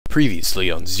Previously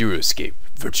on Zero Escape,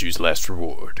 Virtue's Last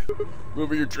Reward.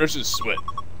 Over your dress is sweat.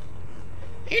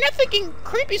 You're not thinking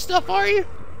creepy stuff, are you?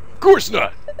 Of course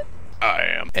not! I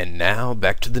am. And now,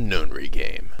 back to the Nonary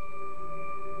game.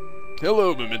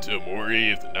 Hello, Memento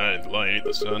Mori, if the ninth line ain't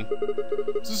the sun.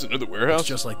 Is this another warehouse? It's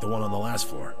just like the one on the last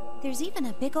floor. There's even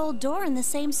a big old door in the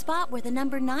same spot where the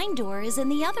number 9 door is in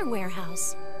the other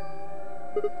warehouse.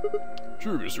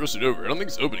 Sure, just rust it over. I don't think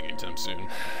it's opening anytime soon.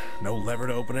 No lever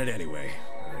to open it anyway,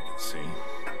 I can see.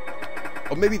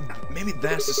 Oh, maybe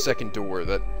that's the second door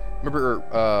that...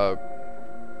 Remember,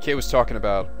 Kay was talking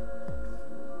about,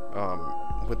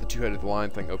 with the two-headed lion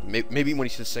thing open. Maybe when he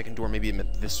said second door, maybe it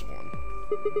meant this one.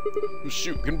 Well,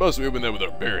 shoot, we can possibly open that with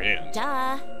our bare hands.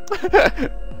 Duh.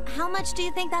 How much do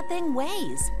you think that thing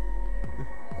weighs?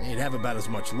 You'd have about as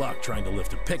much luck trying to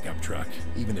lift a pickup truck,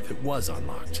 even if it was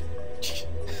unlocked.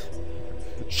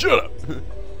 Shut up!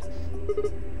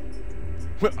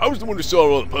 Well, I was the one who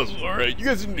solved all the puzzles, alright? You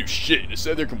guys didn't do shit. You just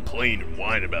sat there complaining and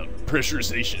whine about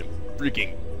pressurization and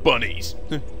freaking bunnies.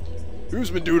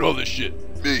 Who's been doing all this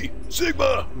shit? Me!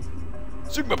 Sigma!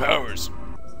 Sigma powers!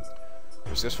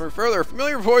 Who's this for further?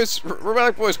 Familiar voice,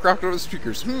 robotic voice cropped over the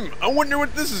speakers. I wonder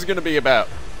what this is gonna be about.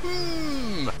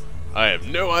 I have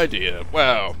no idea.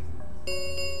 Wow.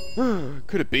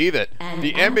 Could it be that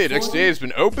the ambient XDA has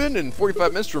been opened and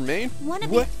 45 minutes remain? What?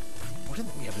 We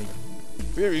haven't even...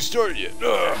 We haven't even started yet.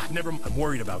 Never mind. I'm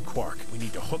worried about Quark. We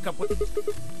need to hook up with...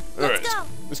 Alright,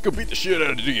 let's go beat the shit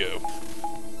out of Dio.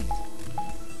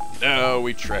 Now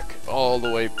we trek all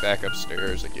the way back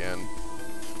upstairs again.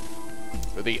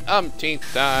 For the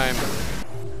umpteenth time.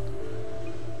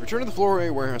 Return to the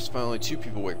floorway warehouse. Finally, 2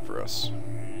 people wait for us.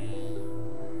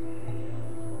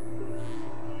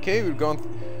 Kay, who'd gone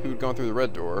through the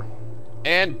red door,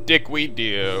 and Dickweed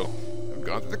Dio, who'd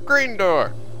gone through the green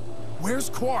door. Where's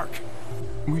Quark?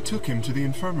 We took him to the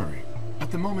infirmary.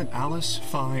 At the moment, Alice,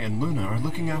 Phi, and Luna are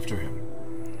looking after him.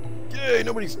 Yay,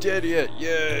 nobody's dead yet.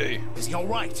 Yay. Is he all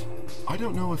right? I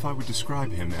don't know if I would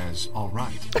describe him as all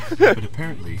right, but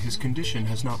apparently his condition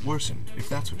has not worsened, if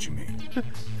that's what you mean.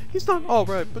 He's not all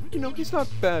right, but, you know, he's not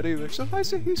bad either. So I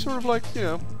say he's sort of like, you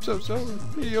know, so-so,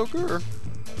 or mediocre, or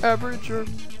average, or, I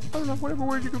don't know, whatever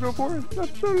word you could go for.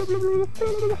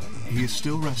 He is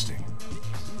still resting.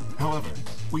 However,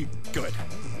 we... Good.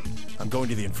 I'm going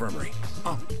to the infirmary.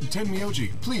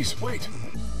 Tenmyoji, please, wait!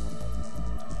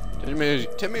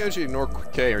 Tenmyoji ignored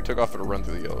Kay or took off at a run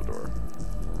through the yellow door.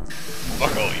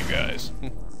 Fuck all you guys.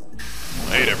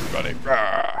 I hate everybody.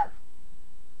 Rawr.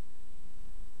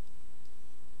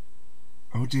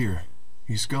 Oh dear,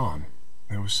 he's gone.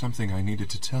 There was something I needed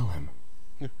to tell him.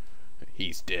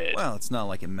 He's dead. Well, it's not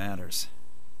like it matters.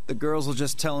 The girls will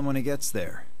just tell him when he gets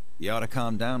there. He ought to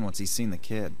calm down once he's seen the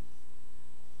kid.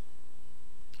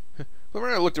 Clever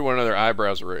and I looked at one another,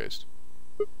 eyebrows raised.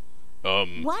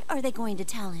 What are they going to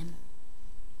tell him?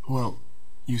 Well,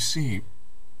 you see...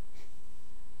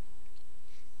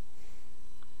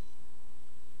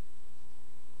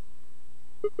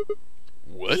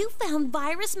 What? You found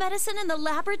virus medicine in the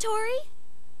laboratory?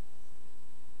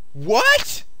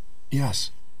 What?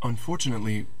 Yes.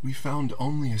 Unfortunately, we found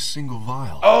only a single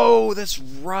vial. Oh, that's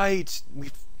right.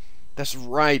 That's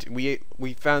right. We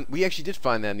actually did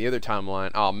find that in the other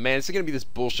timeline. Oh man, it's gonna be this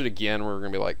bullshit again where we're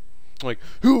gonna be like,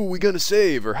 who are we gonna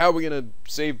save, or how are we gonna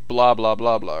save blah blah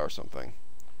blah blah or something.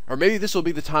 Or maybe this will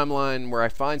be the timeline where I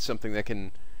find something that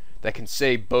can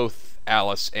save both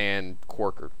Alice and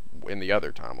Quark in the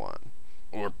other timeline.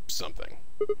 Or something.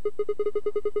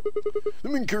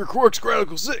 That means Quark's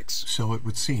Radical 6. So it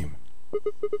would seem.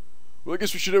 Well, I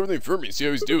guess we should have the infirmary and see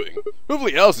how he's doing.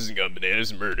 Hopefully Alice hasn't gone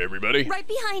bananas and murdered everybody. Right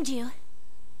behind you.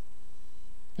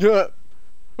 Yeah.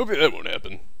 Hopefully that won't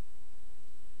happen.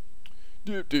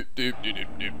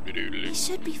 He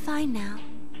should be fine now.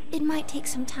 It might take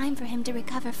some time for him to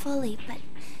recover fully, but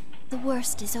the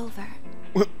worst is over.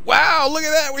 Wow, look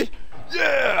at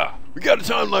that! We got a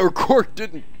timeline where Quark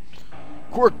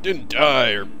didn't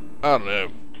die, or I don't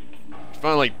know. He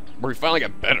finally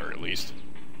got better at least.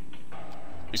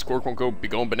 At least Quark won't be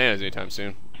going bananas anytime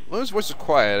soon. Luna's voice was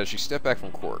quiet as she stepped back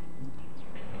from Quark.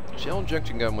 Shell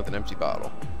injection gun with an empty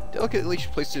bottle. Delicately, she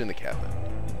placed it in the cabinet.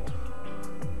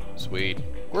 Sweet.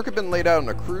 Quark had been laid out on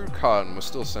a crude cot and was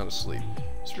still sound asleep.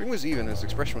 His spring was even and his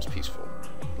expression was peaceful.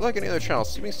 Like any other child,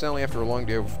 sleeping soundly after a long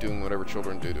day of doing whatever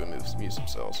children do to amuse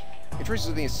themselves. Any traces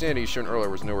of the insanity shown earlier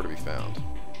was nowhere to be found.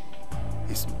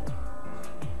 Is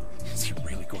he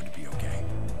really going to be okay?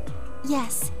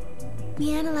 Yes.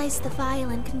 We analyzed the vial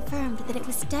and confirmed that it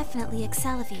was definitely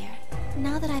Excelivir.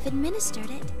 Now that I've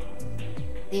administered it...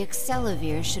 The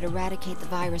Excelivir should eradicate the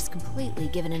virus completely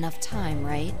given enough time,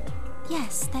 right?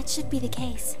 Yes, that should be the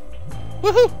case.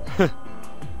 Woohoo!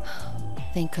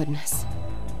 Thank goodness.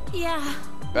 Yeah,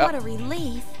 About- what a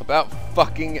relief. About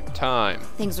fucking time.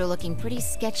 Things are looking pretty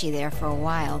sketchy there for a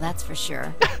while, that's for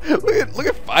sure. look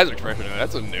at Pfizer's expression.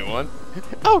 That's a new one.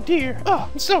 Oh dear. Oh,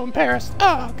 I'm so embarrassed.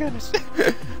 Oh goodness.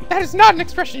 That is not an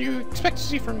expression you expect to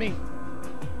see from me.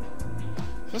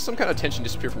 Just some kind of tension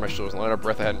disappeared from my shoulders and let out a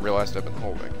breath I hadn't realized I've been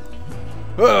holding.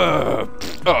 Oh.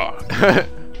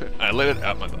 I let it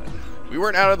out my butt. We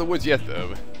weren't out of the woods yet,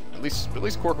 though. At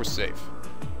least Cork was safe.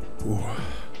 Ooh.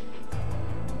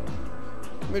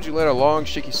 Midget let out a long,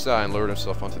 shaky sigh and lowered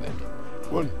himself onto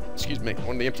one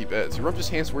of the empty beds. He rubbed his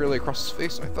hands wearily across his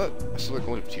face, and I thought I saw a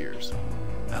glint of tears.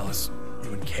 Alice,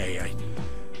 you and Kay, I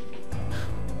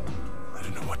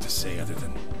don't know what to say other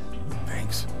than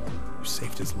thanks. You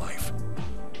saved his life.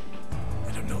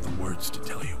 I don't know the words to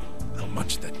tell you how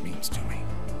much that means to me.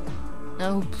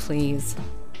 Oh, please.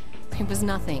 It was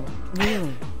nothing,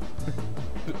 really.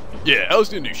 Yeah, Alice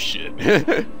didn't do shit.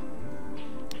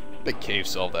 The cave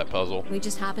solved that puzzle. We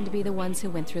just happened to be the ones who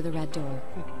went through the red door.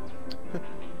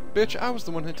 Bitch, I was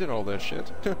the one that did all that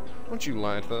shit. Don't you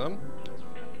lie to them.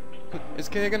 Is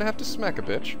Kay gonna have to smack a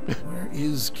bitch? Where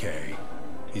is Kay?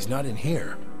 He's not in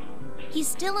here. He's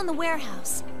still in the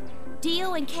warehouse.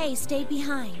 Dio and Kay stayed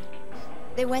behind.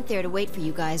 They went there to wait for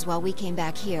you guys while we came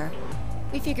back here.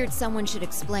 We figured someone should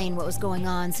explain what was going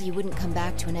on so you wouldn't come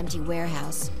back to an empty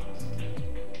warehouse.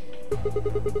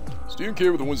 Steve and Kay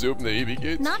were the ones that opened the AV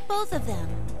gates? Not both of them.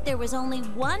 There was only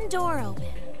one door open.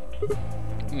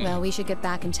 Well, we should get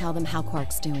back and tell them how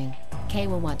Quark's doing. Kay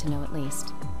will want to know at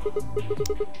least.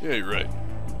 Yeah, you're right.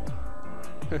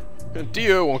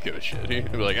 Dio won't give a shit. He'll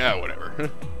be like,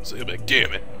 whatever. So he'll be like,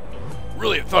 damn it.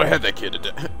 Really, I thought I had that kid to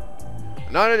death.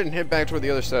 I nodded and head back toward the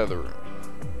other side of the room.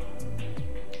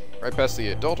 Right past the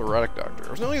adult erotic doctor.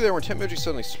 I was nearly there when Tenmoji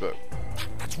suddenly spoke.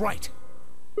 That's right.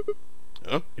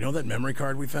 Huh? You know that memory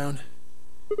card we found?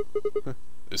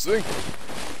 This thing?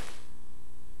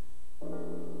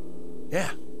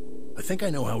 Yeah. I think I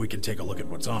know how we can take a look at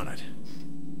what's on it.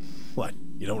 What,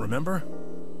 you don't remember?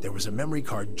 There was a memory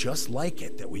card just like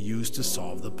it that we used to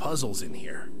solve the puzzles in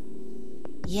here.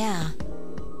 Yeah.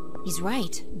 He's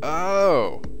right.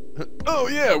 Oh. Oh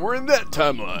yeah, we're in that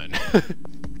timeline.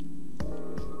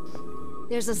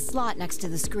 There's a slot next to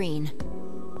the screen.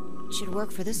 Should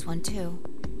work for this one, too.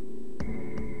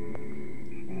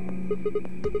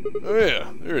 Oh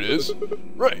yeah, there it is.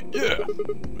 Right, yeah.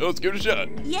 Well, let's give it a shot.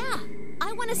 Yeah,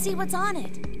 I want to see what's on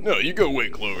it. No, you go away,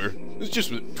 Clover. It's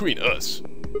just between us.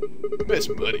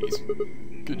 Best buddies.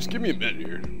 Okay, just give me a minute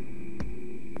here.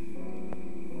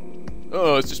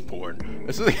 Oh, it's just porn.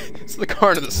 It's the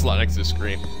card of the slot next to the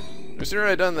screen. No sooner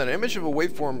had I done that, an image of a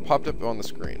waveform popped up on the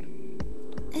screen.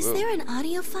 Is Whoa. there an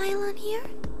audio file on here?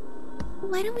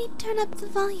 Why don't we turn up the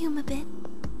volume a bit?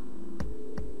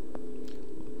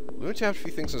 Luna tapped a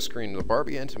few things on the screen, and the bar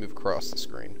began to move across the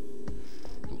screen.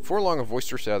 Before long, a voice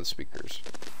burst out of the speakers.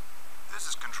 This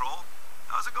is Control.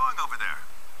 How's it going over there?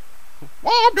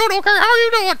 Oh, I'm doing okay. How are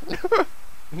you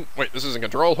doing? Wait, this isn't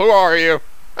Control. Who are you?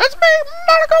 It's me,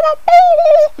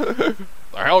 NicoB.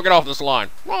 The hell, get off this line.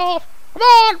 Oh, come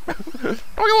on. Don't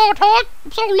you want to talk?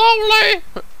 I'm so lonely.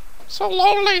 So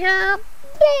lonely here.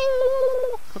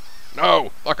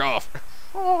 No, fuck off.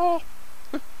 Oh.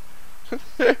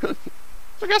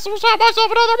 I guess I'll have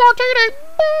myself another martini.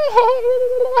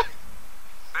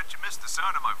 Bet you missed the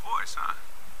sound of my voice, huh?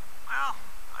 Well,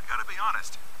 I gotta be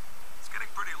honest. It's getting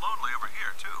pretty lonely over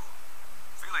here, too.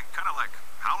 Feeling kind of like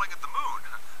howling at the moon,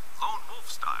 lone wolf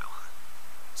style.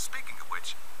 Speaking of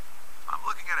which, I'm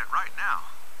looking at it right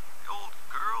now. The old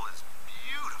girl is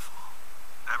beautiful.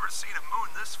 Never seen a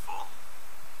moon this full.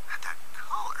 And that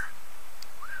color.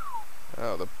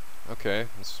 Oh, okay.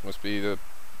 This must be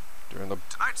during the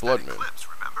Tonight's blood that moon. eclipse,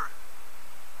 remember?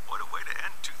 What a way to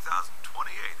end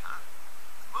 2028, huh?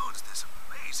 The moon's this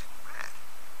amazing red.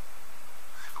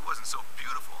 If it wasn't so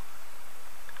beautiful,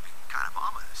 it'd be kind of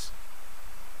ominous.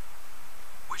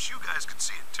 Wish you guys could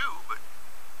see it too, but...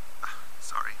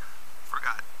 sorry,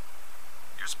 forgot.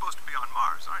 You're supposed to be on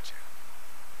Mars, aren't you?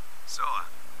 So,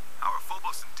 how are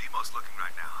Phobos and Deimos looking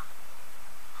right now?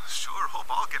 Sure hope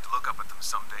I'll get to look up at them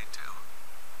someday, too.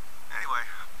 Anyway,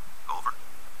 over.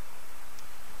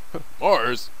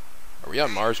 Mars? Are we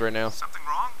on Mars right now? Something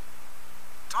wrong?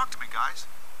 Talk to me, guys.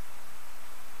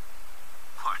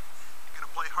 What? You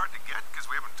gonna play hard to get because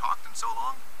we haven't talked in so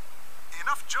long?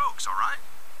 Enough jokes, alright?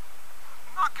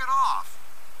 Knock it off.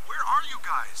 Where are you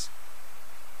guys?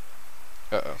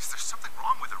 Uh-oh. Is there something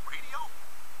wrong with the radio?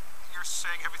 You're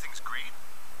saying everything's green?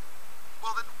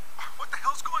 Well then, what the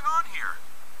hell's going on here?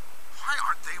 Why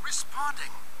aren't they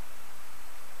responding?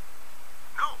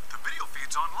 No, the video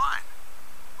feed's online.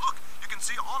 Look, you can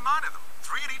see all 9 of them,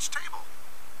 3 at each table.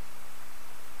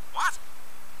 What?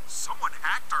 Someone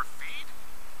hacked our feed?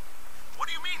 What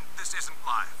do you mean this isn't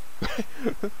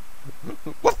live?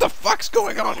 What the fuck's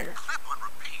going on here? Clip on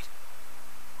repeat?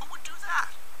 Who would do that?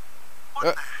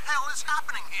 What the hell is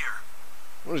happening here?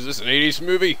 What is this, an 80s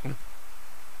movie?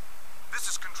 This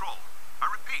is Control.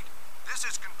 I repeat, this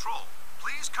is Control.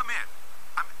 Please come in.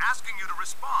 I'm asking you to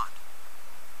respond.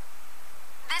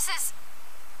 This is...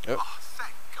 Oh,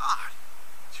 thank God.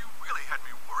 You really had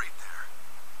me worried there.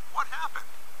 What happened?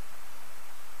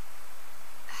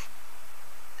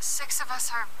 6 of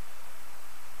us are...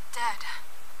 dead.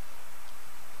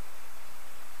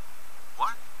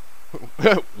 What?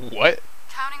 What?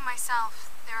 Counting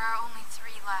myself, there are only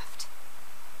 3 left.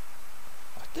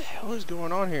 What the hell is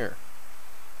going on here?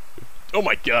 Oh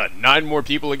my god, 9 more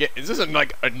people again? Is this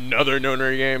like another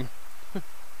no-no game?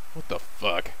 What the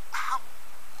fuck? How?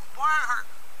 Why are...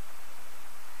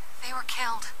 They were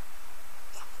killed.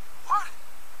 What?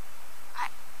 I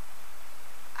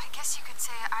guess you could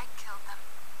say I killed them.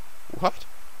 What?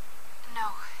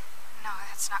 No,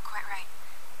 that's not quite right.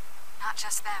 Not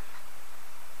just them.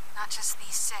 Not just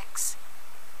these 6.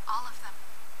 All of them.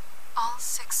 All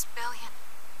 6 billion.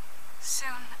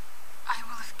 Soon, I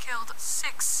will have killed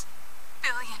 6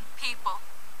 billion people.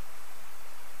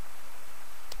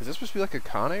 Is this supposed to be like a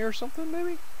Kane or something,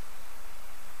 maybe?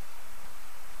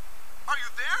 Are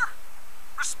you there?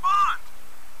 Respond!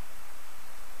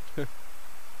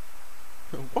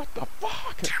 What the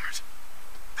fuck? Damn it.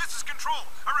 This is Control.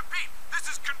 I repeat, this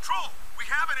is Control. We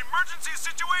have an emergency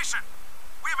situation.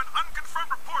 We have an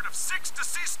unconfirmed report of 6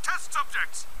 deceased test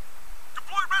subjects.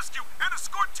 Deploy rescue and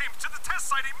escort teams to the test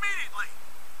site immediately.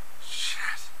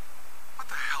 Shit. What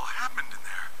the hell happened in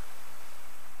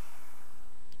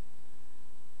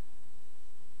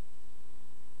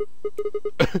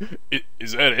there?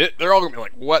 Is that it? They're all gonna be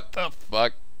like, what the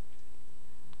fuck?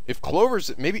 If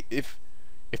Clover's, maybe, if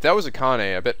that was a Kane,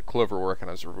 I bet Clover will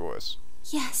recognize her voice.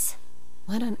 Yes.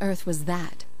 What on earth was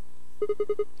that?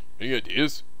 Any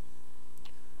ideas?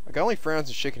 I got only frowns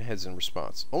and shaking heads in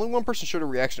response. Only one person showed a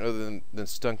reaction other than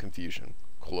stunned confusion.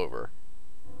 Clover.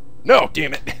 No,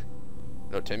 damn it!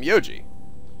 No, Tenmyoji.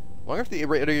 Long after the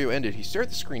radio ended, he stared at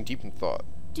the screen deep in thought.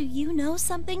 Do you know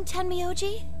something,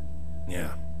 Tenmyoji?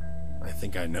 Yeah, I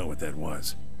think I know what that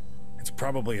was. It's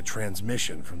probably a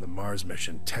transmission from the Mars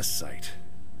mission test site.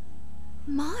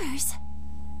 Mars?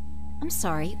 I'm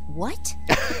sorry, what?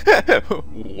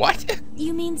 What?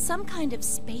 You mean some kind of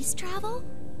space travel?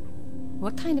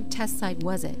 What kind of test site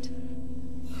was it?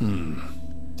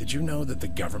 Did you know that the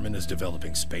government is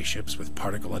developing spaceships with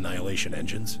particle annihilation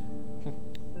engines?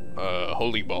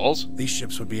 Holy balls? These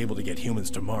ships would be able to get humans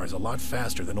to Mars a lot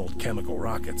faster than old chemical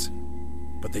rockets.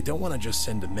 But they don't want to just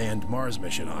send a manned Mars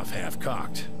mission off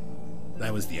half-cocked.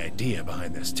 That was the idea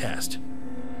behind this test.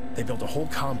 They built a whole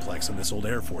complex on this old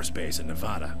Air Force base in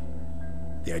Nevada.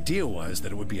 The idea was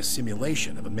that it would be a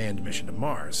simulation of a manned mission to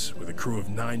Mars with a crew of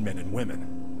 9 men and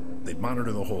women. They'd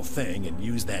monitor the whole thing and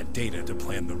use that data to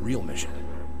plan the real mission.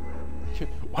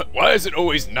 Why is it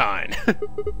always 9?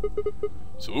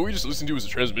 So what we just listened to was a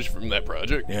transmission from that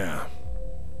project? Yeah.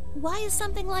 Why is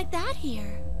something like that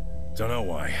here? Don't know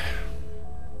why.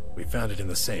 We found it in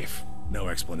the safe. No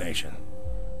explanation.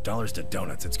 Dollars to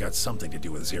donuts, it's got something to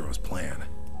do with Zero's plan.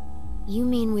 You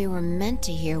mean we were meant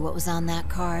to hear what was on that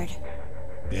card?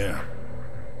 Yeah.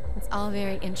 It's all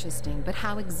very interesting, but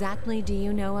how exactly do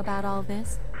you know about all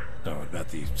this? Oh, about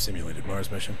the simulated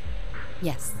Mars mission?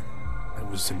 Yes. I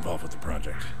was involved with the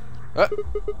project.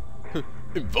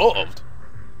 Involved?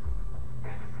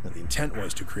 And the intent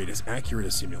was to create as accurate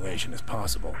a simulation as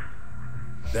possible.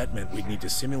 That meant we'd need to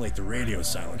simulate the radio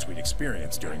silence we'd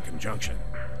experienced during conjunction.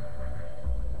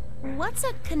 What's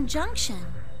a conjunction?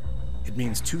 It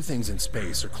means 2 things in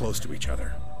space are close to each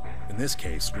other. In this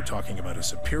case, we're talking about a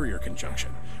superior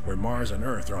conjunction, where Mars and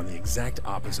Earth are on the exact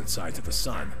opposite sides of the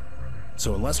Sun.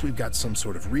 So unless we've got some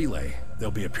sort of relay,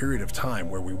 there'll be a period of time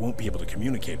where we won't be able to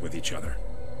communicate with each other.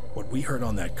 What we heard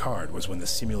on that card was when the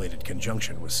simulated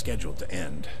conjunction was scheduled to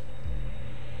end.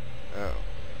 Oh.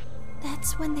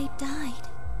 That's when they died.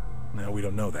 Now, we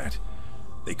don't know that.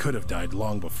 They could have died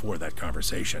long before that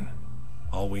conversation.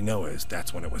 All we know is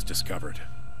that's when it was discovered.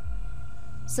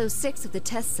 So 6 of the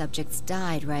test subjects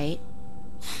died, right?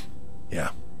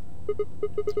 Yeah.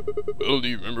 Well, do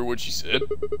you remember what she said?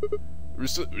 There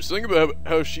was something about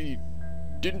how she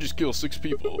didn't just kill 6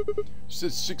 people. She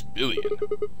said 6 billion.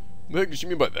 What the heck does she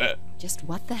mean by that? Just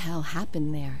what the hell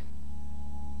happened there?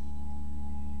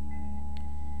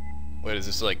 Wait, is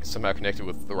this like somehow connected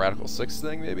with the Radical 6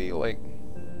 thing, maybe? Like,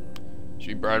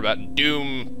 she brought about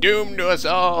doom to us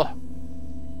all.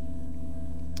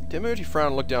 Timothy frowned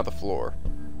and looked down at the floor.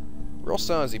 Real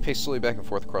silent as he paced slowly back and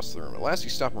forth across the room. At last he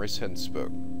stopped and raised his head and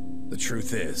spoke. The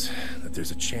truth is that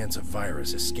there's a chance a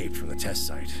virus escaped from the test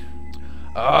site.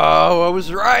 Oh, I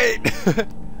was right!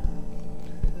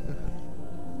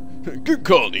 Good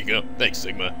call, Nico. Thanks,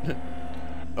 Sigma.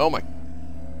 Oh my...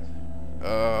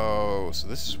 Oh, so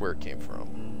this is where it came from.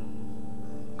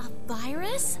 A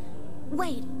virus?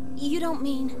 Wait, you don't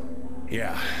mean...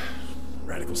 Yeah.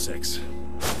 Radical 6.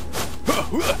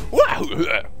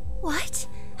 What?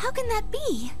 How can that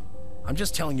be? I'm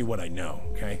just telling you what I know,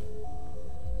 okay?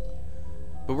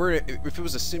 But if it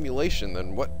was a simulation,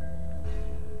 then where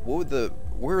would the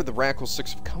Radical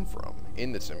 6 have come from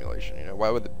in the simulation? You know, why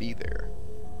would it be there?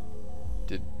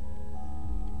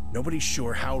 Nobody's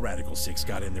sure how Radical 6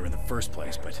 got in there in the first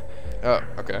place, but... Oh,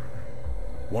 okay.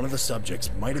 One of the subjects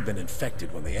might have been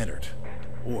infected when they entered.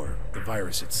 Or the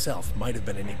virus itself might have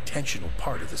been an intentional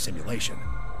part of the simulation.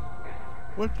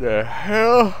 What the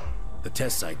hell? The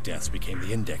test site deaths became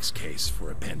the index case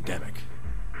for a pandemic.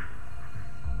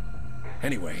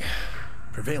 Anyway,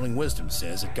 prevailing wisdom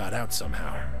says it got out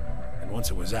somehow. And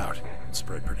once it was out, it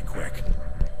spread pretty quick.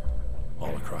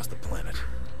 All across the planet.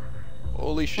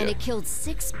 Holy shit. And it killed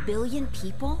 6 billion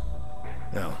people?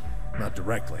 No, not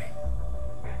directly.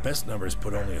 Best numbers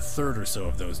put only a third or so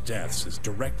of those deaths as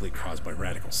directly caused by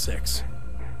Radical 6.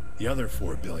 The other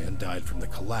 4 billion died from the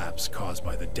collapse caused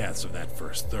by the deaths of that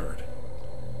first third.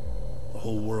 The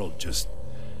whole world just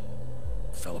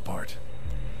fell apart.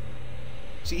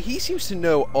 See, he seems to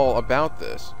know all about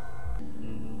this.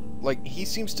 Like, he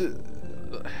seems to...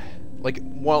 Like,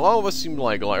 while all of us seem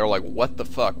like, what the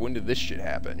fuck? When did this shit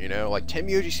happen? You know? Like,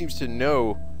 Tenmyoji seems to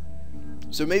know...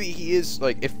 So maybe he is,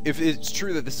 like, if it's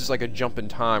true that this is like a jump in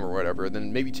time or whatever,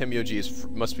 then maybe Tenmyoji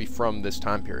must be from this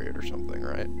time period or something,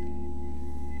 right?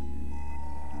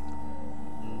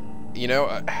 You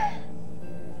know,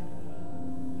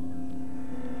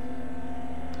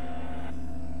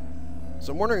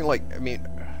 so I'm wondering, like, I mean,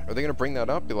 are they gonna bring that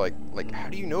up? Be like, how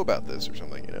do you know about this or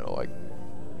something? You know, like,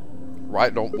 why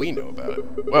don't we know about it?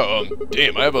 Well,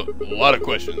 damn, I have a lot of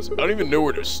questions. I don't even know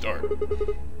where to start.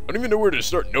 I don't even know where to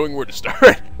start knowing where to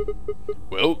start.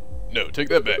 Well, no, take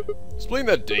that back. Explain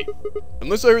that date.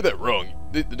 Unless I heard that wrong,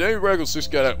 the day Radical 6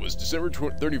 got out was December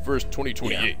 31st,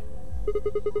 2028. Yeah.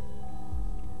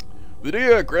 The day I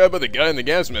got grabbed by the guy in the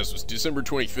gas mask was December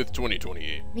 25th,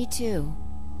 2028. Me too.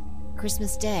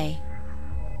 Christmas Day.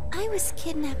 I was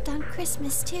kidnapped on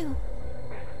Christmas, too.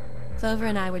 Clover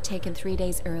and I were taken 3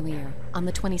 days earlier, on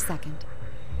the 22nd.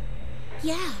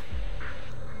 Yeah.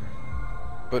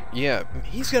 But yeah,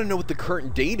 he's gotta know what the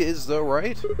current date is, though,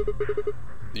 right?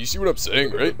 You see what I'm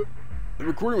saying, right? The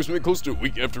recording was made close to a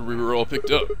week after we were all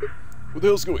picked up. What the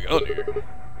hell's going on here?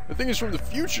 The thing is from the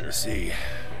future. See.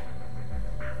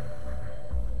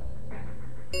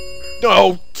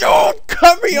 No, don't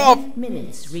cut me off!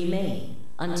 Minutes remain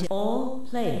until all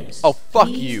players. Oh, fuck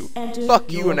you.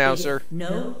 Fuck you, announcer.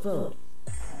 No vote.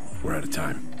 We're out of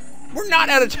time. We're not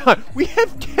out of time. We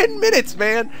have 10 minutes,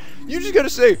 man. You just gotta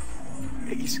say,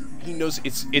 he knows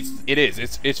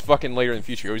it's fucking later in the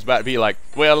future. He's about to be like,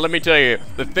 well, let me tell you,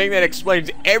 the thing that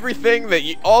explains everything that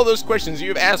all those questions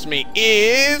you've asked me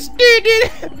is...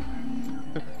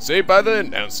 Say by the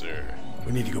announcer.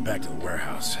 We need to go back to the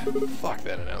warehouse. Fuck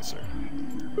that announcer.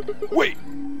 Wait.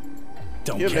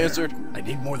 Don't You haven't care. answered. I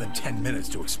need more than 10 minutes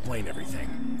to explain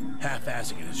everything.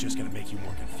 Half-assing it is just gonna make you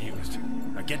more confused.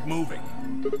 Now get moving.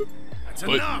 That's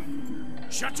enough!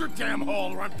 Shut your damn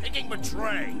hole or I'm picking the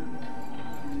tray!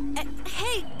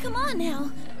 Hey, come on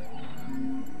now.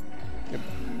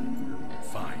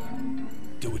 Fine.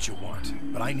 Do what you want,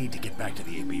 but I need to get back to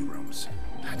the AB rooms.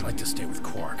 I'd like to stay with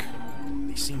Quark.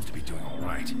 He seems to be doing all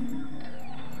right.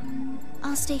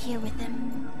 I'll stay here with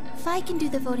him. Fi can do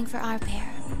the voting for our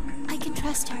pair. I can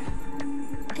trust her.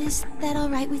 Is that all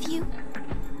right with you?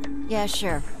 Yeah,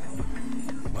 sure.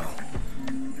 Well,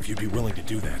 if you'd be willing to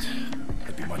do that,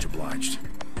 I'd be much obliged.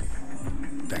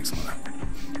 Thanks, Lana.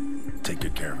 Take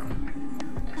good care of him.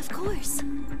 Of course.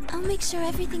 I'll make sure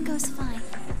everything goes fine.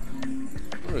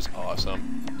 It was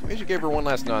awesome. Major gave her one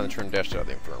last nod and turned dashed out of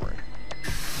the infirmary.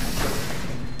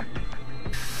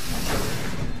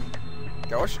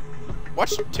 God,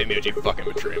 watch Tenmyoji fucking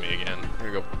betray me again. I'm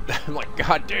gonna go. I'm like,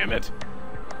 god damn it.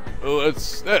 Well,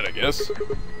 that's that, I guess.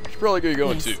 She's probably gonna go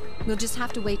in too. We'll just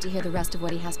have to wait to hear the rest of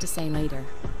what he has to say later.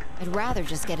 I'd rather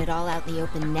just get it all out in the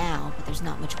open now, but there's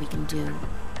not much we can do.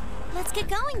 Let's get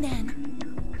going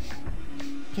then.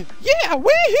 Yeah,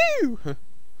 woohoo!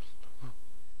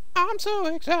 I'm so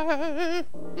excited.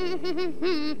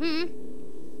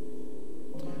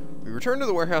 We returned to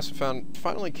the warehouse and found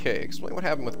finally Kay. Explain what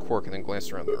happened with Quark and then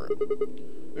glanced around the room.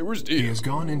 Hey, where's He Dio? has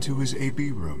gone into his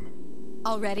AB room.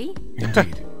 Already?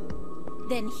 Indeed.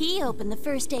 Then he opened the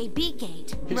first AB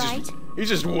gate, right? He's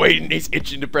just waiting. He's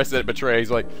itching to press that betray. He's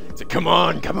like, come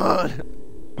on, come on.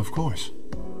 Of course.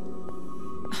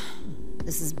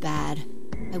 This is bad.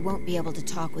 I won't be able to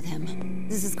talk with him.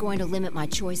 This is going to limit my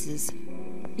choices.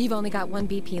 You've only got 1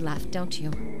 BP left, don't you?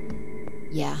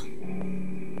 Yeah.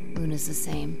 Luna's the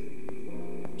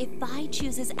same. If Vi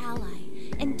chooses ally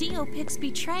and Dio picks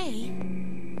betray...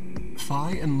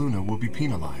 Phi and Luna will be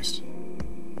penalized.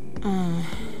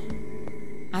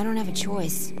 I don't have a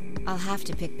choice. I'll have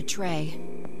to pick betray.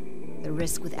 The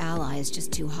risk with ally is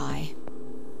just too high.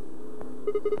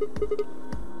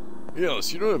 Yeah,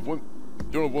 so you don't have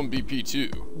one BP too.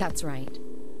 That's right.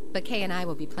 But Kay and I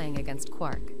will be playing against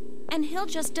Quark. And he'll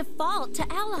just default to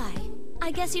ally.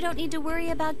 I guess you don't need to worry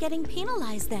about getting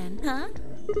penalized then, huh?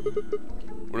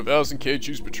 What if Alice and Kay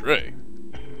choose betray?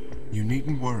 You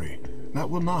needn't worry. That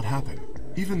will not happen.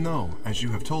 Even though, as you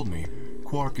have told me,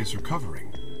 Quark is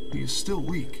recovering, he is still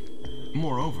weak.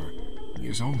 Moreover, he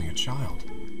is only a child.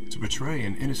 To betray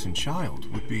an innocent child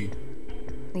would be...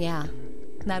 Yeah,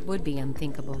 that would be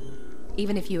unthinkable.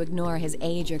 Even if you ignore his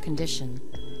age or condition,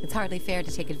 it's hardly fair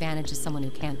to take advantage of someone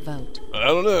who can't vote. I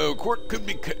don't know. Quark could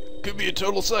be a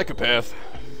total psychopath.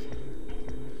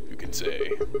 Who can say?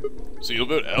 So you'll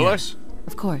vote ally? Yes.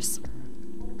 Of course.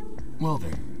 Well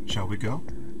then, shall we go?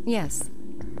 Yes.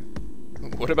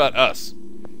 What about us?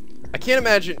 I can't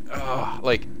imagine,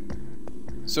 like,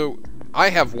 so I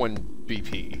have 1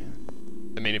 BP.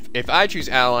 I mean, if I choose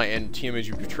ally and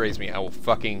TMG betrays me, I will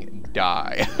fucking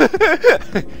die.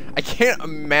 I can't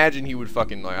imagine he would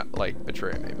fucking, like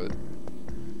betray me, but...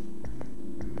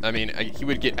 I mean, he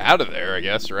would get out of there, I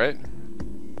guess, right?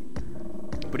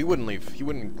 But he wouldn't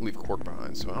leave Quark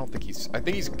behind, so I don't think I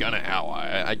think he's gonna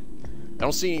ally. I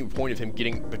don't see any point of him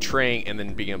betraying and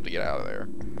then being able to get out of there.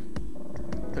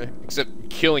 Except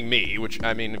killing me, which,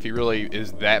 I mean, if he really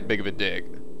is that big of a dick.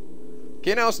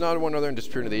 Okay, now it's not one another and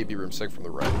disappear into the AB room second from the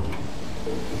right.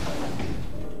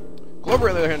 Clover,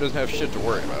 on the other hand, doesn't have shit to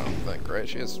worry about, I don't think, right?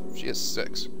 She has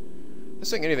 6.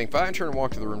 This ain't anything. Fine, turn and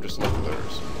walk to the room just left of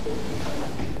theirs.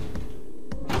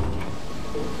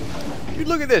 Dude,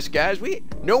 look at this, guys.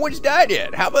 No one's died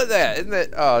yet. How about that? Isn't that...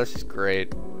 Oh, this is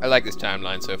great. I like this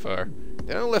timeline so far.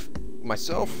 Then I left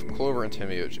myself, Clover, and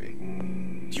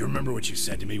Timioji. Do you remember what you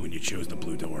said to me when you chose the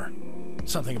blue door?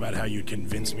 Something about how you'd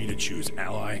convince me to choose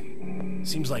ally?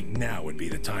 Seems like now would be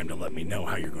the time to let me know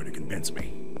how you're going to convince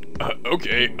me.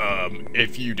 Okay,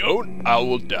 if you don't, I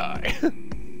will die.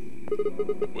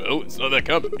 Well, it's not that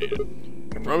complicated.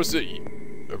 I promise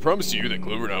you that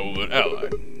Clover and I will vote ally.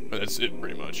 And that's it,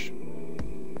 pretty much.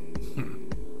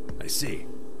 I see.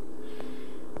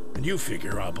 And you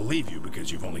figure I'll believe you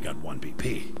because you've only got 1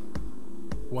 BP.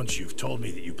 Once you've told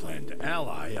me that you plan to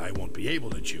ally, I won't be able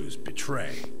to choose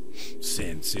betray.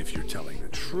 Since, if you're telling the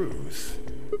truth...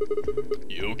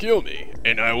 You'll kill me,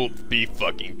 and I will be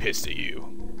fucking pissed at you.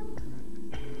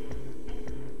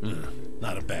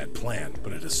 Not a bad plan,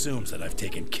 but it assumes that I've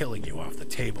taken killing you off the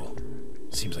table.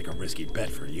 Seems like a risky bet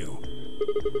for you.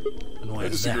 And why I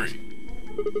is that?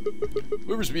 disagree.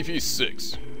 Clover's BP is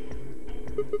 6.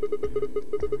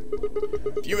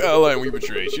 If you ally and we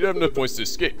betray, she'd have enough points to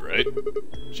escape, right?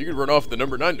 She could run off the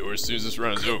number 9 door as soon as this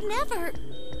round is over. Never.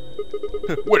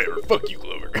 Whatever, fuck you,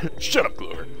 Clover. Shut up,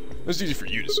 Clover. That's easy for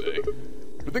you to say.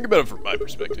 But think about it from my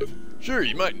perspective. Sure,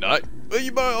 you might not, but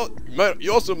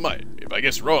you also might. If I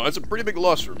guess wrong, that's a pretty big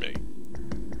loss for me.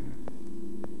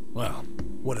 Well,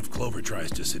 what if Clover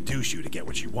tries to seduce you to get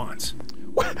what she wants?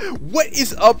 What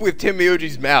is up with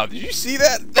Timioji's mouth? Did you see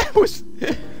that? That was...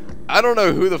 I don't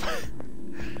know who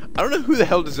the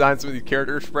hell designed some of these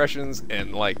character expressions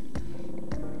and, like,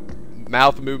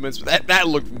 mouth movements, but that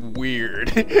looked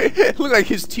weird. It looked like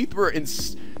his teeth were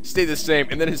stayed the same,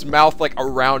 and then his mouth, like,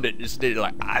 around it just stayed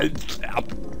like...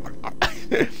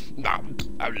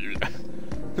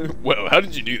 Well, how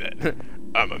did you do that?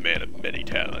 I'm a man of many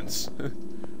talents.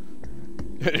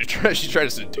 She tried to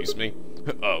seduce me.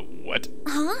 What?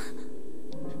 Huh?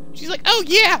 She's like, oh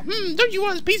yeah, don't you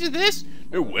want a piece of this?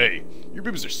 No way. Your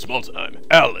boobs are small time.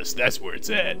 Alice, that's where it's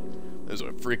at. Those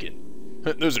are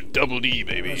double D,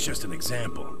 baby. That's just an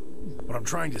example. What I'm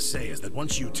trying to say is that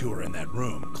once you two are in that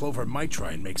room, Clover might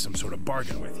try and make some sort of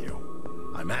bargain with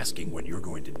you. I'm asking what you're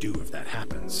going to do if that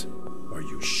happens. Are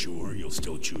you sure you'll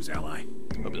still choose ally?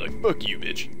 I'll be like, fuck you,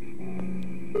 bitch.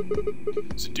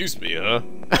 Seduce me, huh?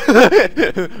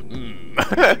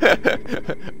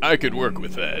 I could work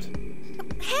with that.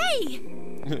 Hey!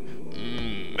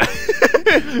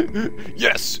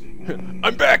 Yes!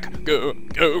 I'm back! Go,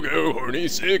 horny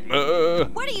Sigma!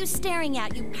 What are you staring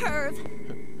at, you perv?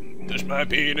 Touch my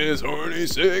penis, horny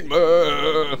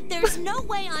Sigma. There's no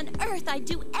way on earth I'd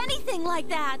do anything like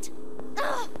that.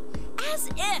 Ugh, as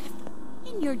if.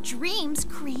 In your dreams,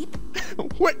 creep.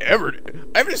 Whatever.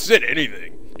 I haven't said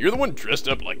anything. You're the one dressed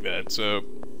up like that, so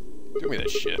do me that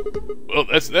shit. Well,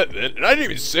 that's that then. And I didn't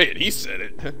even say it. He said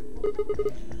it.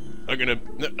 Not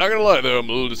gonna lie though, I'm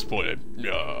a little disappointed.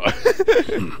 No.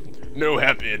 No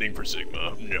happy ending for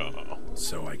Sigma. No.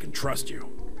 So I can trust you.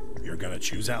 You're gonna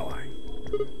choose ally.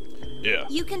 Yeah.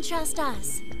 You can trust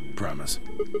us. Promise.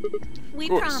 We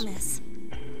promise.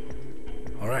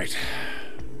 All right.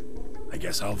 I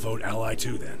guess I'll vote ally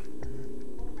too then.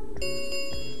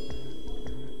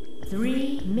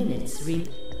 3 minutes.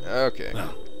 Okay.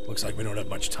 Well, looks like we don't have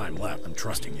much time left. I'm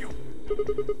trusting you.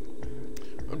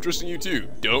 I'm trusting you too.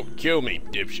 Don't kill me,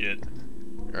 dipshit.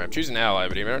 Alright, I'm choosing ally,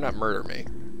 but he better not murder me.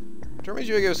 Turn me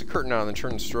to give us a curtain on and then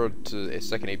turn the strode to a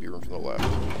second AP room from the left.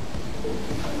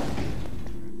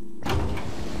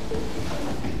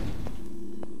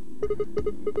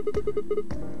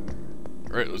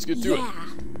 Alright, let's get to it.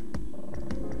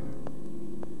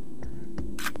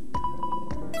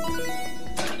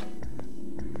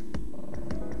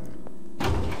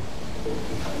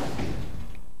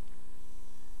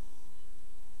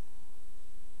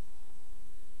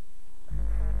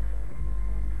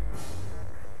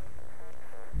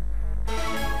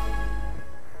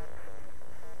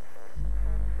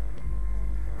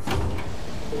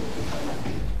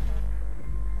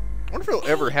 I wonder if it'll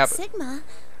ever happen. Sigma,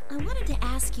 I wanted to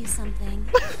ask you something.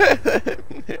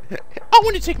 I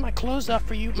want to take my clothes off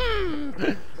for you.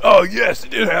 Oh yes,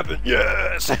 it did happen.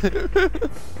 Yes.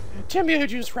 Timmy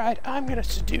was right. I'm gonna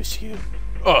seduce you.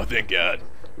 Oh, thank God.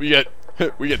 We get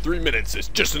 3 minutes. It's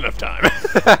just enough time.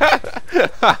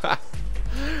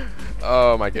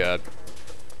 Oh my God.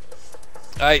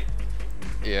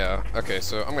 Yeah. Okay,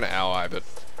 so I'm gonna ally, but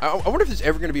I wonder if there's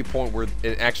ever gonna be a point where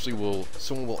it actually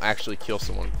someone will actually kill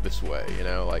someone this way. You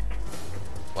know, like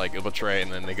a betray,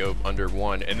 and then they go under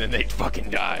one, and then they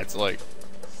fucking die. It's like,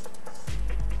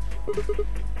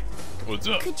 what's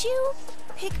up? Could you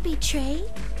pick betray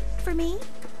for me?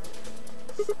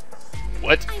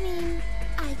 What? I mean,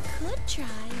 I could try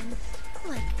and,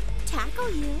 like,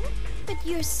 tackle you, but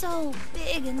you're so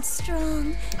big and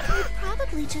strong, you'd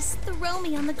probably just throw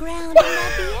me on the ground and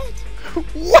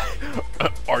that'd be it.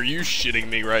 What? Are you shitting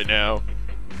me right now?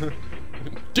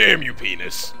 Damn you,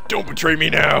 penis. Don't betray me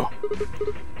now.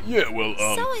 Yeah, well,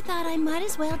 So I thought I might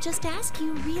as well just ask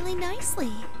you really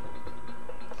nicely.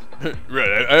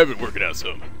 Right, I have been working out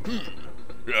some.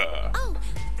 Yeah. Oh,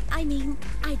 I mean,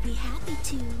 I'd be happy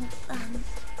to,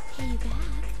 pay you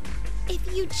back.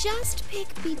 If you just pick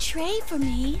betray for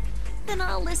me, then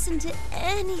I'll listen to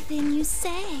anything you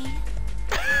say.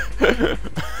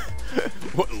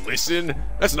 What, listen?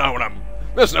 That's not what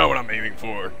I'm aiming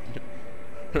for.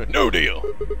 No deal.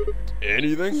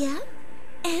 Anything? Yeah,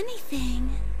 anything.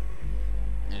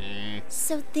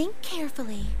 So think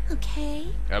carefully, okay?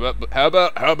 How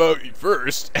about you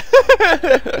first?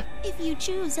 If you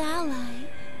choose ally,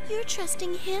 you're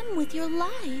trusting him with your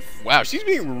life. wow, she's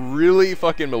being really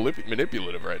fucking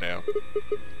manipulative right now.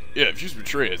 Yeah, if she's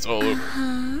betrayed, it's all over.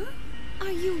 Huh?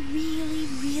 Are you really,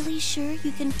 really sure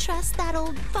you can trust that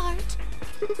old fart?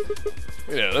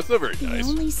 Yeah, that's not very nice. The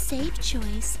only safe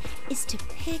choice is to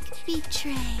pick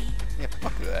betray. Yeah,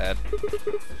 fuck that.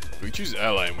 We choose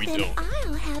ally and we Then don't.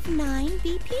 I'll have 9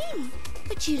 BP.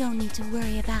 But you don't need to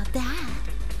worry about that.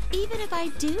 Even if I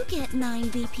do get 9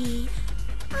 BP,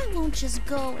 I won't just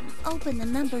go and open the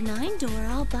number 9 door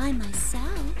all by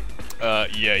myself.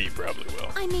 Yeah, you probably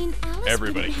will. I mean, Alice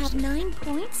Everybody wouldn't have uses 9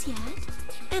 points yet,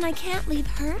 and I can't leave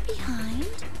her behind.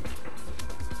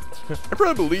 I'd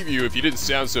probably believe you if you didn't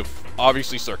sound so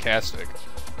obviously sarcastic.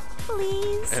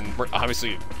 Please? And we're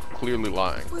obviously clearly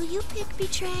lying. Will you pick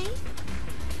betray?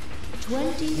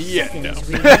 20 Yeah, seconds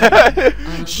no. remaining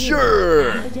until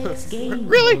Sure. Alphabet's game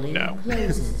Really? bowling No.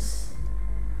 closes.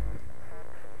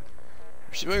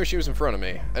 She was in front of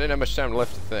me. I didn't have much time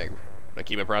left to think. Would I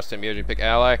keep my prostate and pick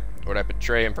ally? Or would I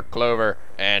betray him for Clover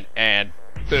and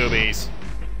boobies?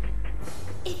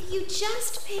 If you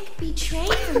just pick betray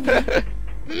for me,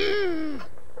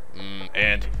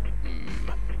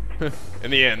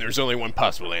 In the end, there's only one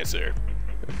possible answer.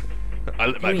 I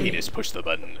let my 3, penis push the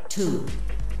button. 2,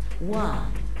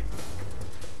 1.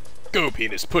 Go,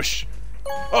 penis, push.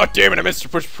 Oh, damn it, I missed to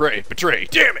push betray.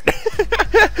 Damn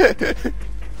it.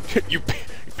 You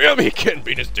failed me again,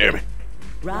 penis, damn it.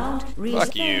 Round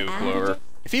Fuck you, Clover.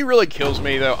 If he really kills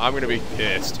me, though, I'm gonna be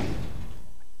pissed. I'm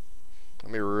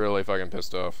gonna be really fucking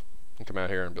pissed off. I'll come out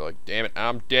here and be like, damn it,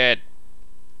 I'm dead.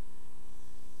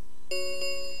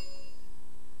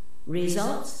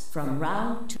 Results from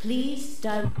round 2. Please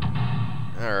direct.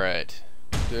 Alright.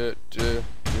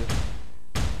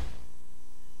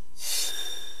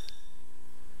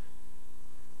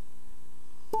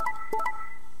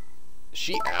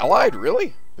 She allied?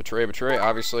 Really? Betray, betray,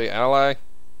 obviously. Ally?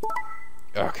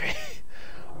 Okay.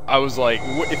 I was like,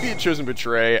 if he had chosen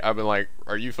betray, I've been like,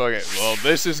 are you fucking... Well,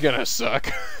 this is gonna suck.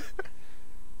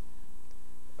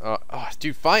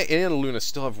 Dude, Fi and Luna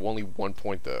still have only 1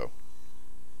 point, though.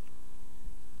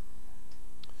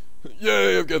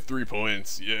 Yay, I've got 3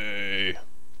 points. Yay.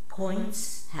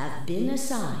 Points have been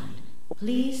assigned.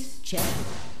 Please check.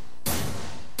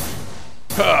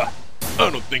 Ha! I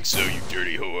don't think so, you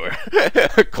dirty whore.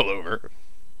 Clover.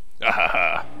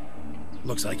 Ahaha.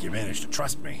 Looks like you managed to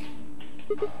trust me.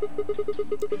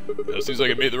 It seems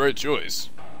like I made the right choice.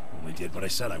 Only did what I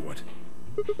said I would.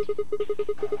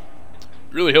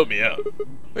 Really helped me out.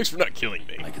 Thanks for not killing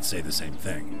me. I could say the same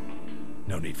thing.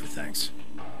 No need for thanks.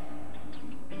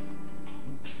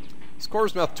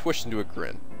 Score's mouth twitched into a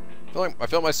grin. I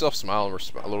felt myself smile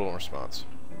a little in response.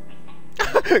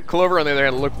 Clover, on the other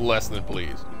hand, looked less than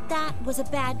pleased. That was a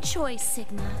bad choice,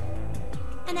 Sigma.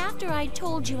 And after I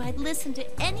told you I'd listen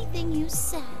to anything you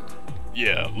said.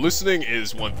 Yeah, listening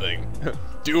is one thing.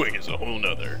 Doing is a whole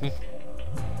nother.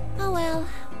 Oh well,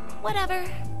 whatever.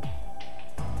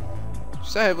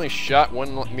 She heavily shot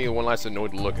me one last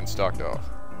annoyed look and stalked off.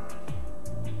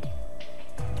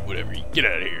 Whatever, get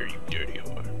out of here, you dirty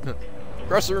whore.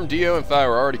 Across the room, Dio and Fi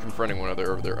were already confronting one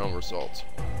another over their own results.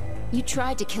 You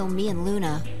tried to kill me and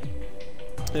Luna.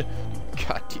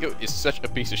 God, Dio is such a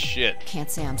piece of shit. Can't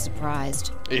say I'm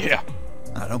surprised. Yeah.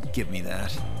 Oh, don't give me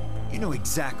that. You know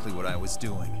exactly what I was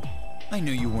doing. I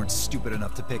knew you weren't stupid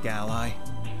enough to pick Ally.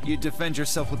 You'd defend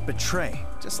yourself with betray,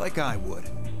 just like I would.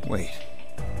 Wait,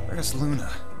 where's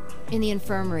Luna? In the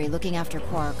infirmary, looking after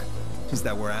Quark. Is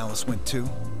that where Alice went too?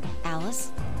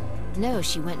 Alice? No,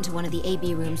 she went into one of the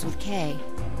AB rooms with Kay.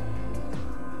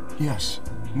 Yes,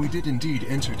 we did indeed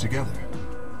enter together.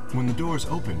 When the doors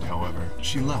opened, however,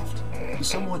 she left,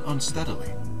 somewhat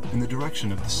unsteadily, in the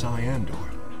direction of the cyan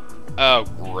door. Oh,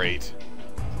 great.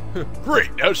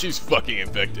 Great, now she's fucking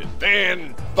infected.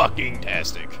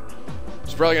 Fan-fucking-tastic.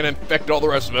 She's probably gonna infect all the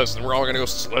rest of us, and we're all gonna go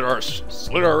slit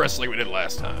our wrists like we did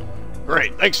last time.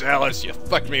 Great, thanks, Alice. You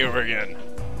fucked me over again.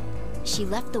 She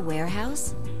left the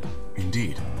warehouse?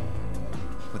 Indeed.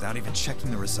 Without even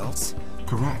checking the results?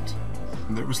 Correct.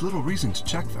 There was little reason to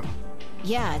check them.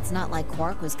 Yeah, it's not like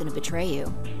Quark was gonna betray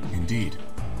you. Indeed.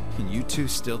 And you two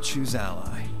still choose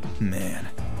Ally. Man,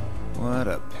 what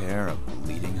a pair of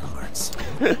bleeding hearts.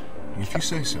 If you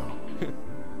say so.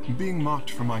 Being mocked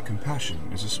for my compassion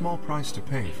is a small price to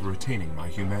pay for retaining my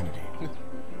humanity.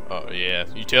 Oh yeah,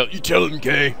 you tell him,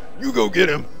 Kay. You go get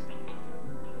him.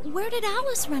 Where did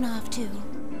Alice run off to?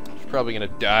 She's probably gonna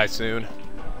die soon.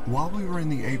 While we were in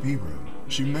the AB room,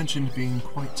 she mentioned being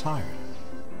quite tired.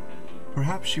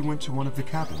 Perhaps she went to one of the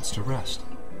cabins to rest.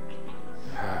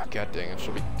 God dang it,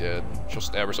 she'll be dead. She'll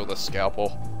stab herself with a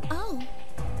scalpel. Oh,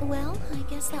 well, I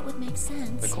guess that would make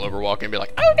sense. The Clover walk in and be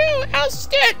like, Oh no, Alice is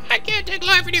dead! I can't take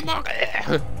life anymore!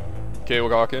 Kay will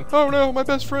walk in, oh no, my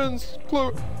best friends,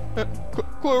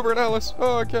 Clover and Alice.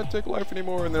 Oh, I can't take life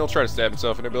anymore. And then he'll try to stab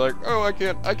himself and he'll be like, oh, I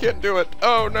can't do it.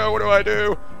 Oh no, what do I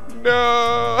do?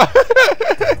 No!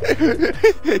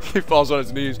 He falls on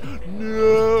his knees.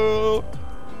 No!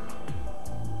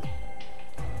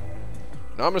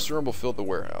 An ominous rumble filled the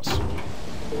warehouse.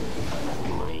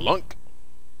 Lunk.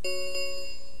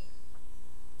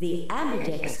 The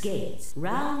Ambidex gates.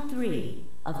 Round 3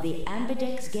 of the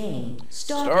Ambidex game.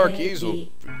 Star keys will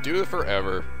do it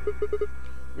forever.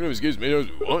 You know, excuse me,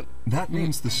 what? That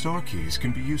means the star keys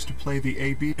can be used to play the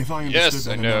AB. If I understood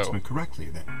that announcement correctly,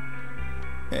 then.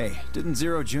 Hey, didn't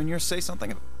Zero Jr. say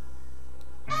something?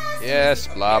 Yes,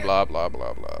 blah blah blah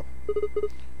blah blah.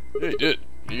 Yeah, he did.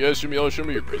 You guys show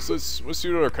me your bracelets. Let's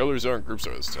see what our colors are and groups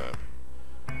are this time.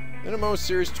 In a moment,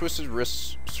 series of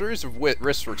wrists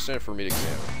were extended for me to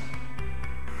examine.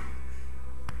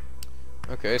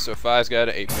 Okay, so Fi's got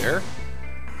a pair.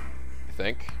 I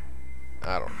think.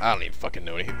 I don't even fucking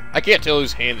know anything. I can't tell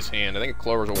whose hand is hand. I think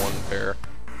Clover's a 1 pair.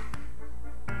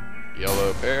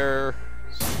 Yellow pair.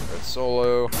 Red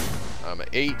solo. I'm an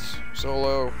 8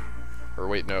 solo. Or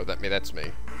wait, no, that's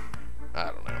me.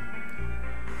 I don't know.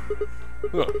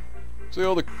 Huh. See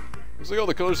all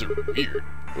the colors are weird.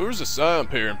 Clover's a cyan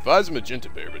pair and Fi's a magenta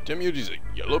pair, but Tim Yuji's a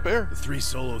yellow pair? The 3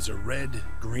 solos are red,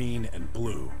 green, and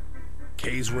blue.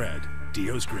 Kay's red,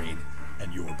 Dio's green,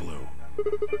 and you're blue.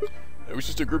 I was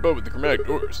just to group up with the chromatic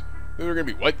doors. They were gonna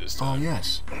be white this time. Oh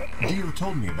yes, Dio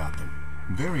told me about them.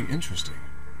 Very interesting.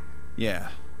 Yeah,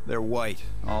 they're white,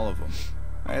 all of them.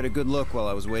 I had a good look while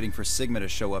I was waiting for Sigma to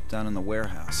show up down in the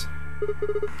warehouse.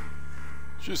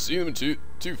 Just see them too,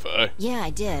 Fi. Yeah, I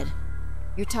did.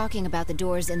 You're talking about the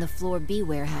doors in the Floor B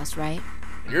warehouse, right?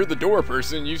 You're the door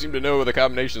person. You seem to know the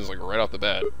combinations like right off the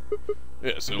bat.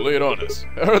 Yeah, so lay it on us.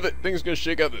 How are things gonna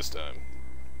shake out this time?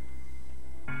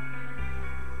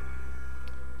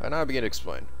 I now begin to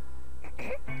explain.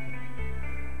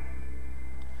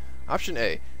 Option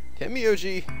A.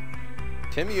 Tenmyoji,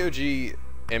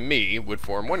 and me would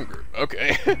form one group.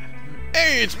 Okay.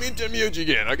 Hey, it's me and Tenmyoji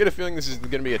again. I get a feeling this is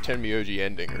gonna be a Tenmyoji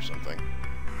ending or something.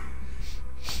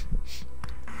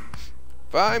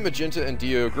 Fi, Magenta, and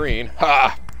Dio green.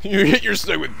 Ha! You hit your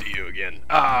stuck with Dio again.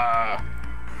 Ah!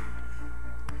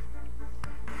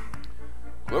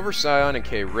 Clover, Scion, and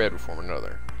K red would form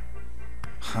another.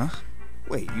 Huh?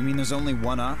 Wait, you mean there's only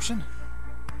one option?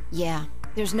 Yeah,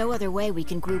 there's no other way we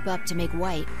can group up to make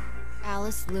white.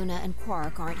 Alice, Luna, and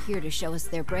Quark aren't here to show us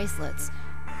their bracelets,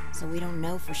 so we don't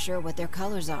know for sure what their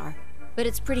colors are. But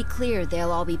it's pretty clear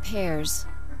they'll all be pairs,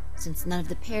 since none of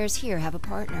the pairs here have a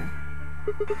partner.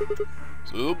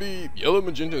 So it'll be yellow,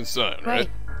 magenta, and cyan, right?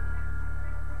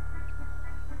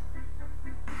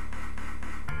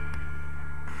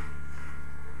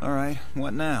 Alright,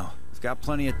 what now? We've got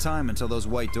plenty of time until those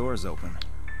white doors open.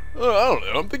 Oh, I don't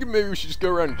know. I'm thinking maybe we should just go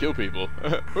around and kill people.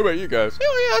 What about you guys?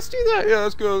 Oh yeah, let's do that. Yeah,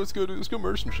 let's go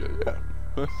murder some shit. Yeah.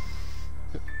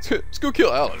 Let's go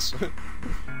kill Alice.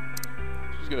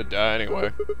 She's gonna die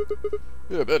anyway.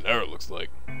 Yeah, I bet now it looks like.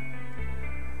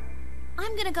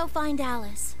 I'm gonna go find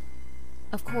Alice.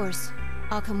 Of course.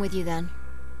 I'll come with you then.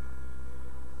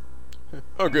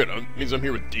 Oh good, means I'm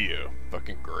here with Dio.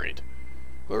 Fucking great.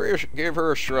 Gloria gave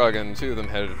her a shrug and the two of them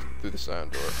headed through the Scion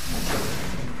door.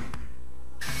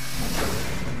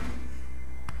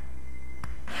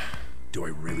 Do I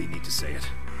really need to say it?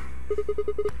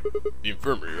 The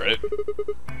infirmary, right?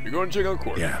 You're going to check on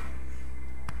Quark. Yeah.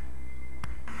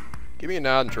 Give me a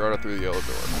nod and trot out through the yellow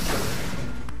door.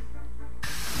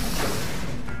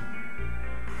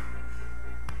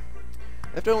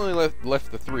 I've only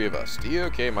left the three of us. Dio,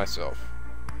 K, myself.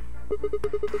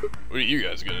 What are you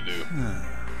guys gonna do?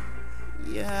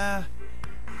 Yeah,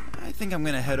 I think I'm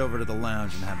gonna head over to the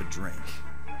lounge and have a drink.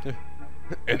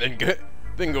 And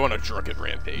then go on a drunken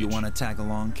rampage. You wanna tag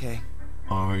along, Kay?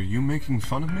 Are you making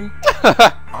fun of me?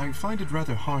 I find it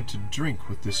rather hard to drink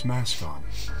with this mask on.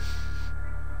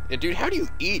 Yeah, dude, how do you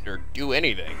eat or do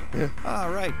anything?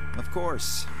 Right, of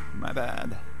course. My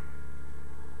bad.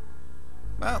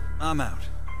 Well, I'm out.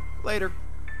 Later.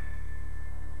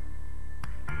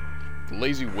 With a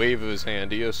lazy wave of his hand,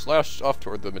 Dio slashed off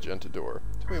toward the magenta door.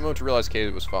 It took me a moment to realize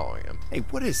Kate was following him. Hey,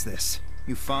 what is this?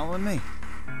 You following me?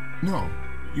 No,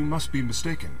 you must be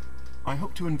mistaken. I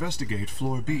hope to investigate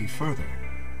Floor B further.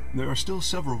 There are still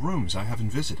several rooms I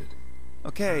haven't visited.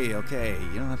 Okay. You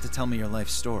don't have to tell me your life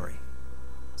story.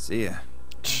 See ya.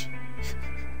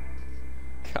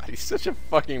 God, he's such a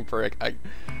fucking prick.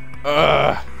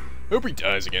 Hope he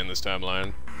dies again this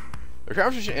timeline. The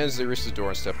conversation ends as they reach the door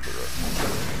and step through it.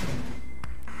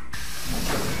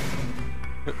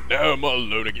 Now I'm all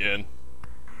alone again.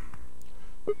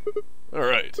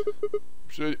 Alright. What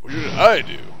should I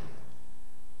do?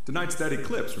 Tonight's that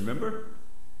eclipse, remember?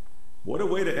 What a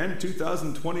way to end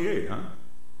 2028, huh?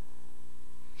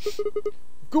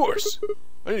 Of course!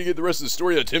 I need to get the rest of the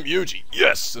story out of Tenmyoji.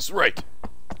 Yes, that's right!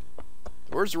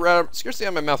 The words were scarcely out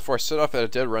of my mouth before I set off at a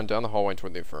dead run down the hallway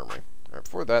toward the infirmary. Alright,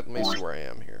 before that, let me see where I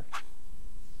am here.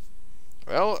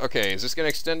 Well, okay, is this gonna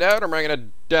extend out, or am I gonna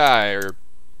die, or,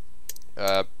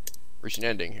 reach an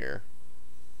ending here?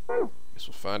 Guess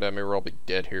we'll find out. Maybe we'll all be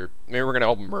dead here. Maybe we're gonna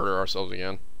all murder ourselves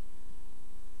again.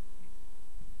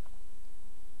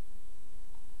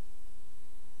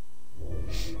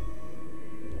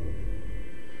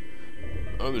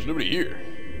 Oh, there's nobody here.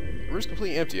 The room's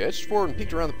completely empty. I edged forward and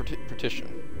peeked around the partition.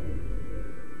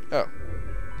 Oh,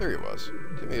 there he was.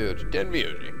 Tenmyoji. He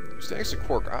was standing next to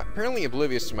Quark, apparently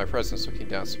oblivious to my presence, looking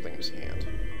down something in his hand.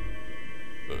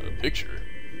 A picture?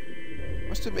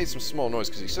 Must have made some small noise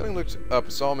because he suddenly looked up,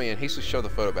 saw me, and hastily shoved the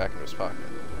photo back into his pocket.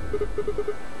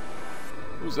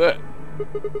 What was that?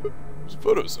 It was a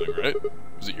photo thing, right?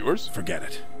 Was it yours? Forget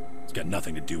it. It's got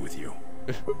nothing to do with you.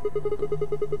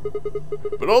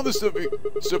 But all this stuff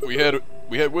we had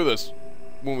with us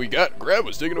when we got grabbed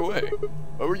was taken away.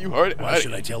 Why were you hiding? Why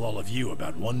should I tell all of you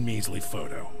about one measly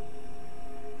photo?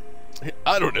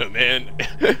 I don't know, man.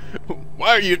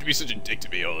 Why do you have to be such a dick to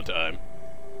me all the time?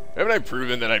 Haven't I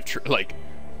proven that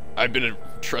I've been a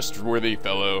trustworthy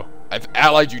fellow? I've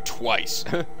allied you twice.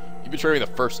 You betrayed me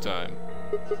the first time.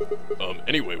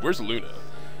 Anyway, where's Luna?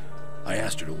 I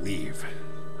asked her to leave.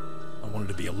 I wanted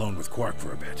to be alone with Quark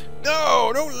for a bit.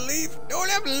 No, don't leave. Don't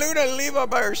have Luna leave her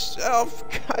by herself.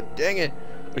 God dang it.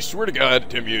 I swear to God,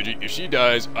 Temyoji, if she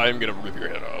dies, I'm gonna rip your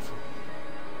head off.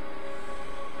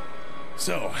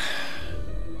 So,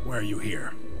 why are you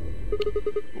here?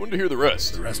 I wanted to hear the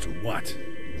rest. The rest of what?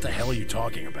 What the hell are you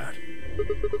talking about?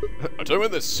 I'm talking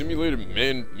about that simulated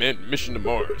manned mission to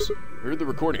Mars. I heard the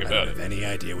recording about it. I don't have any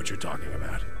idea what you're talking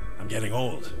about. I'm getting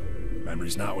old.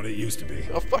 Memory's not what it used to be.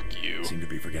 Oh, fuck you. Seem to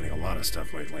be forgetting a lot of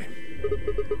stuff lately.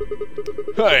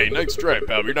 Hey, nice try,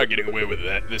 pal, but you're not getting away with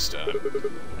that this time.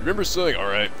 You remember something,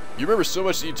 alright? You remember so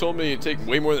much that you told me it'd take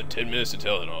way more than 10 minutes to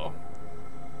tell it all.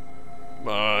 Come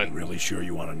on. You really sure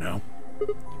you want to know?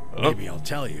 Huh? Maybe I'll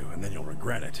tell you, and then you'll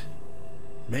regret it.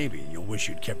 Maybe you'll wish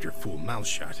you'd kept your fool mouth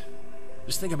shut.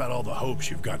 Just think about all the hopes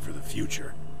you've got for the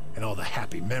future, and all the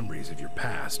happy memories of your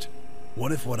past.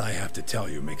 What if what I have to tell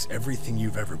you makes everything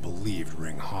you've ever believed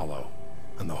ring hollow,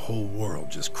 and the whole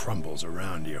world just crumbles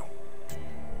around you?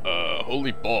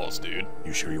 Holy balls, dude.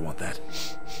 You sure you want that?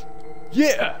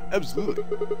 Yeah, absolutely.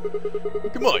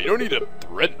 Come on, you don't need to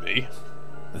threaten me.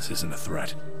 This isn't a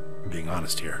threat. I'm being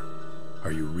honest here.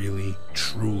 Are you really,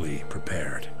 truly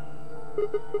prepared?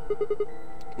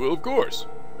 Well, of course.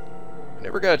 I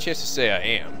never got a chance to say I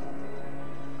am.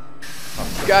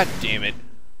 Oh, God damn it.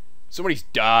 Somebody's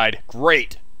died.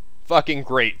 Great. Fucking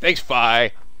great. Thanks,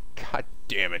 Fi. God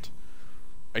damn it.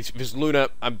 If it's Luna,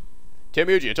 I'm...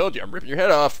 Temyoji, I told you, I'm ripping your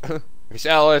head off. If it's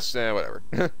Alice, whatever.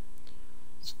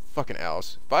 It's fucking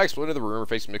Alice. Fi exploded the room, her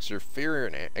face mixed her fear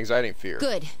and anxiety and fear.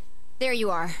 Good. There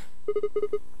you are.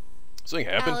 Something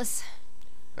happened? Alice.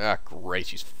 Ah, great.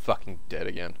 She's fucking dead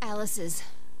again. Alice is...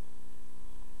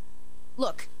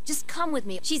 Look, just come with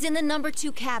me. She's in the number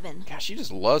 2 cabin. Gosh, she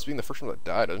just loves being the first one that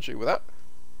died, doesn't she? Without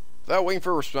waiting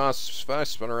for a response, Fi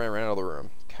spun around and ran out of the room.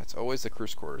 God, it's always the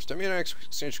crew's quarters. Demi and I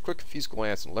exchanged a quick, confused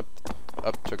glance and leapt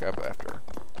up, took up after her.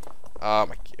 Oh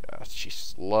my God, she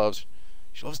loves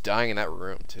dying in that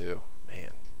room too.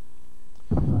 Man.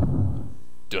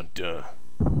 Dun dun,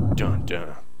 dun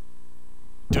dun,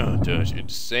 dun dun. She's in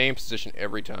the same position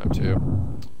every time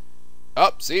too.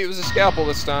 Oh, see, it was a scalpel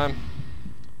this time.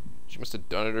 She must have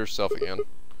done it herself again.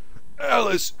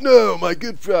 Alice, no, my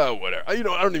good friend, whatever. You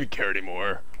know, I don't even care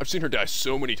anymore. I've seen her die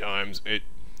so many times.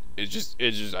 It's just,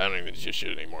 I don't even just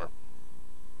shit anymore.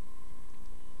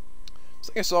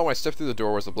 Something I saw when I stepped through the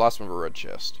door was the blossom of a red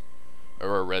chest.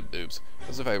 Or a red boobs.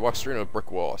 As if I had walked straight into a brick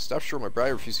wall. I stopped short, my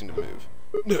body refusing to move.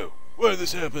 No, why did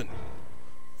this happen?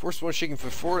 Forced one shaking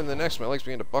foot forward, and the next my legs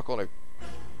began to buckle, and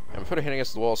I put a hand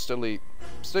against the wall, steadied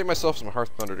myself as my heart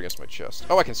thundered against my chest.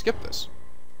 Oh, I can skip this.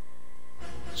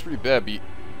 It's pretty bad, but you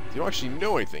don't actually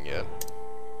know anything yet.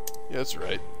 Yeah, that's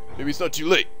right. Maybe it's not too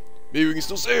late. Maybe we can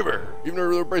still save her, even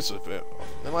though her bracelet fell off.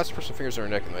 Then last person fingers on her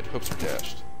neck, and my hopes were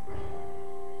dashed.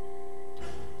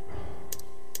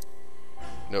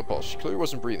 No pulse. She clearly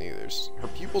wasn't breathing either. Her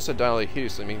pupils had dilated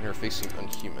hideously, making her face seem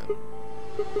unhuman.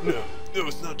 No,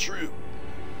 it's not true.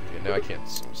 Okay, now I can't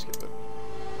skip it.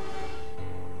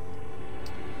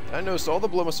 I noticed all the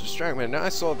blood must have distracted me, and now I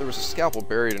saw that there was a scalpel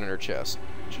buried in her chest.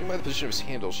 Judging by the position of his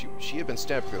handle, she had been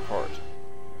stabbed through the heart.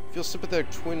 I feel a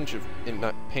sympathetic twinge of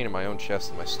pain in my own chest,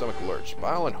 and my stomach lurched.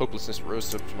 Bile and hopelessness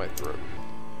rose up to my throat.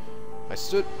 I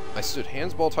stood,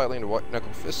 hands balled tightly into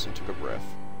knuckled fists, and took a breath.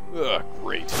 Ugh,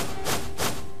 great.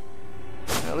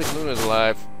 At least Luna's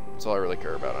alive. That's all I really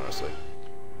care about, honestly.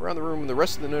 Around the room, the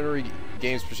rest of the nunnery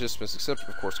games participants, except,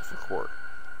 of course, for Quark.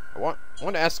 I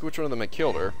wanted to ask which one of them had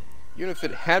killed her. Even if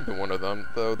it had been one of them,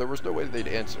 though, there was no way that they'd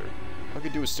answer. All I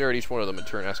could do was stare at each one of them in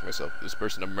turn, asking myself, is this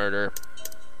person a murderer?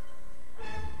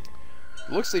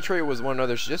 The looks they traded with one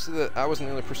another suggested that I wasn't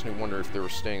the only person who wondered if they were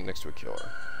staying next to a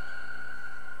killer.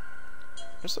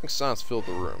 Just like silence filled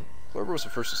the room. Clover was the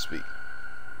first to speak.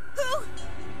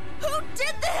 Who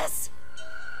did this?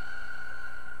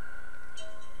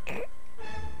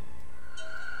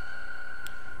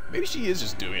 Maybe she is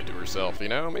just doing it to herself, you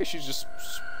know? Maybe she's just...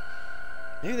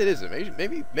 Maybe that isn't.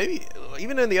 Maybe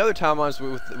even in the other timelines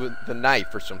with the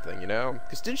knife or something, you know?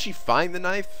 Because didn't she find the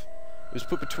knife? It was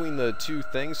put between the two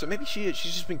things, so maybe she's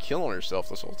just been killing herself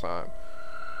this whole time.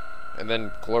 And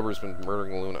then Clover's been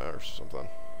murdering Luna or something.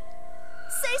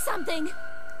 Say something!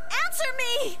 Answer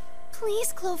me!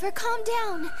 Please, Clover, calm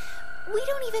down. We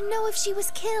don't even know if she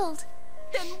was killed.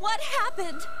 Then what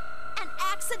happened? An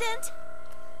accident?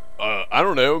 I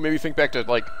don't know. Maybe think back to,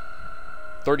 like,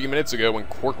 30 minutes ago when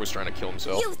Quark was trying to kill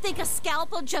himself. You think a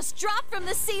scalpel just dropped from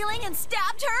the ceiling and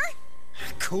stabbed her?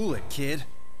 Cool it, kid.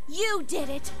 You did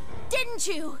it, didn't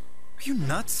you? Are you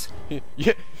nuts?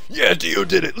 Yeah, Dio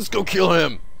did it. Let's go kill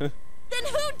him. Then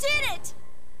who did it?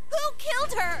 Who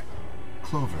killed her?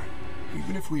 Clover,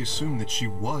 even if we assume that she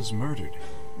was murdered,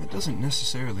 That doesn't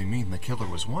necessarily mean the killer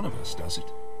was one of us, does it?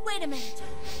 Wait a minute.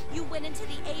 You went into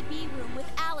the AB room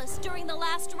with Alice during the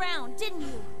last round, didn't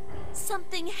you?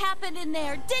 Something happened in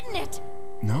there, didn't it?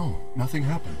 No, nothing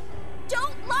happened.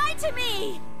 Don't lie to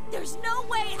me! There's no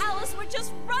way Alice would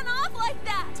just run off like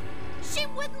that! She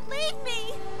wouldn't leave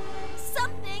me!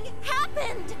 Something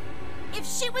happened! If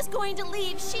she was going to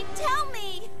leave, she'd tell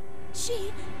me!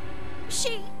 She...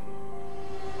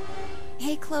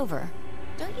 Hey, Clover.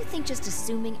 Don't you think just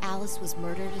assuming Alice was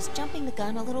murdered is jumping the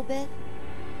gun a little bit?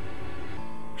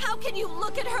 How can you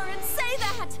look at her and say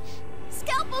that?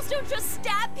 Scalpels don't just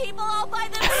stab people all by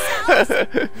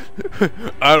themselves!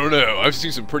 I don't know. I've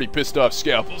seen some pretty pissed off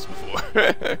scalpels before.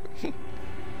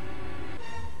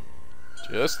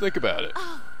 Just think about it.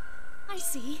 Oh, I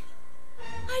see.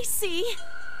 I see.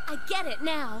 I get it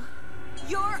now.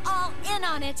 You're all in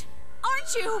on it,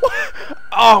 aren't you?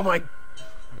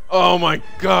 Oh my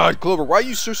god, Clover, why are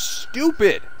you so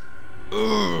stupid?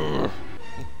 Ugh.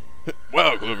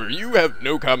 Wow, Clover, you have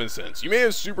no common sense. You may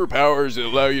have superpowers that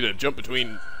allow you to jump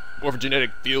between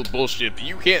morphogenetic field bullshit, but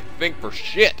you can't think for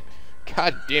shit.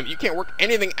 God damn it, you can't work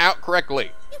anything out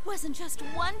correctly. It wasn't just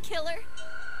one killer.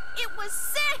 It was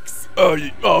 6!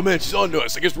 Oh man, she's on to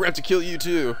us. I guess we're gonna have to kill you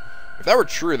too. If that were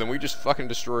true, then we'd just fucking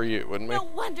destroy you, wouldn't we? No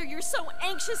wonder you're so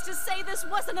anxious to say this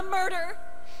wasn't a murder.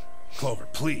 Clover,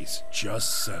 please,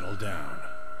 just settle down.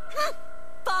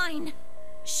 Fine.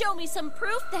 Show me some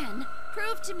proof then.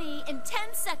 Prove to me in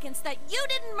 10 seconds that you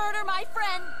didn't murder my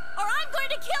friend, or I'm going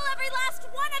to kill every last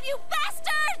one of you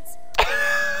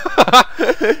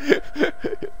bastards!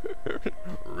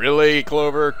 Really,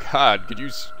 Clover? God, could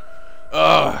you...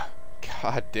 Ugh.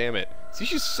 God damn it. See,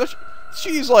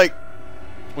 she's like...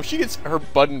 When she gets her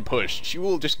button pushed, she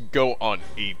will just go on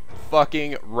a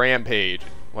fucking rampage.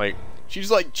 Like, she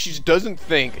doesn't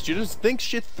think. She doesn't think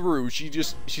shit through.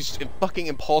 She's fucking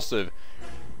impulsive.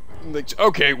 Like,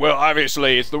 okay, well,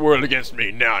 obviously, it's the world against me.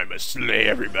 Now I must slay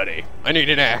everybody. I need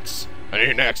an axe. I need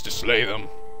an axe to slay them.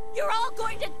 You're all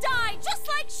going to die, just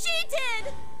like she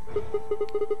did!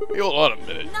 Hold on a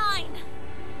minute. 9,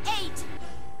 8,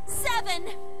 7...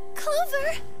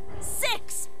 Clover!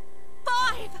 6,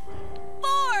 5,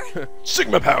 4...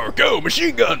 Sigma power, go!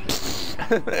 Machine gun!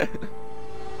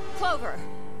 Clover!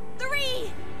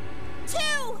 3, 2,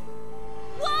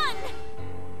 1...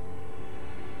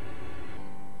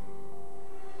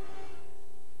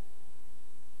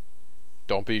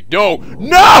 Don't be... No!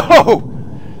 No!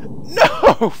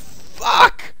 No!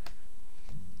 Fuck!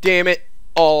 Damn it.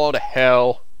 All to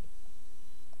hell.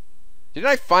 Didn't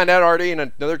I find out already in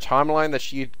another timeline that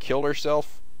she had killed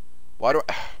herself? Why do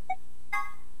I...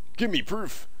 Give me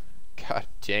proof. God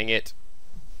dang it.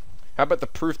 How about the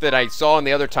proof that I saw in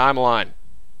the other timeline?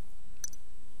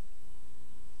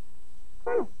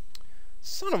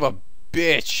 Son of a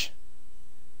bitch.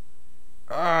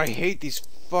 I hate these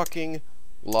fucking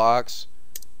locks.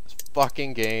 This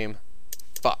fucking game.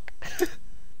 Fuck.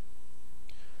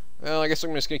 Well, I guess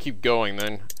I'm just gonna keep going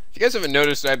then. If you guys haven't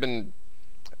noticed,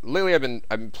 lately I've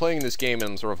been playing this game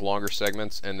in sort of longer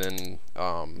segments and then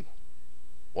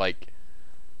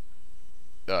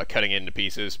cutting it into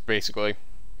pieces basically.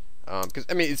 Because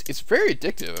I mean it's very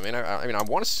addictive. I mean I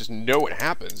want to just know what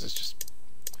happens. It's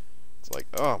like,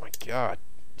 oh my god,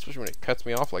 especially when it cuts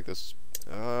me off like this.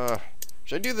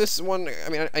 Should I do this one? I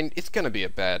mean, it's gonna be a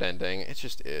bad ending. It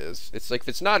just is. It's like if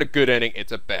it's not a good ending,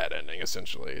 it's a bad ending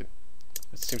essentially.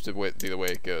 It seems to be the way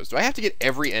it goes. Do I have to get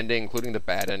every ending, including the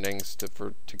bad endings, to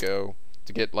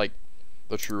get like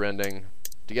the true ending?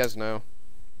 Do you guys know?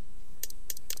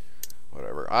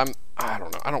 Whatever. I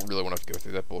don't know. I don't really want to have to go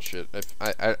through that bullshit.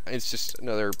 It's just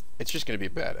gonna be a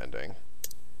bad ending. I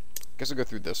guess I'll go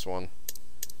through this one.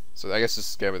 So I guess this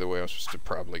is gonna be the way I'm supposed to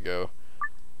probably go.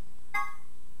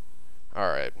 All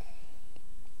right.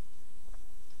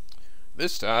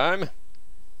 This time.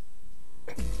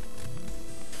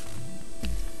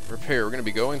 Repair. We're going to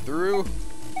be going through.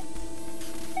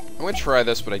 I'm going to try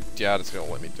this, but I doubt it's going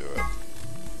to let me do it.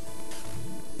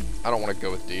 I don't want to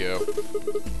go with Dio.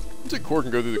 I'll take Cork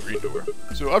and go through the green door.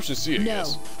 So option C, I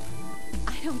guess.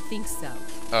 I don't think so.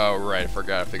 Oh, right. I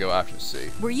forgot I have to go option C.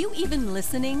 Were you even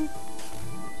listening?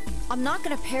 I'm not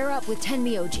gonna pair up with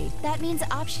Tenmyoji. That means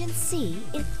option C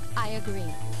if... I agree.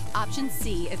 Option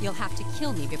C if you'll have to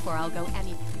kill me before I'll go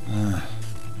any...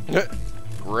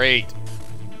 Great.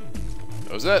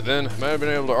 That was that then. Might have been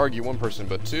able to argue one person,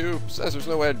 but two says there's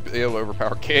no way I'd be able to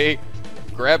overpower K,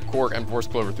 grab Cork, and force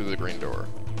Clover through the green door.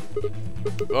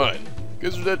 Fine.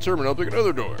 Guess there's that terminal. I'll pick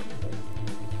another door.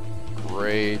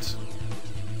 Great.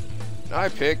 I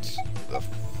picked the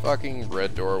fucking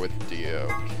red door with Dio.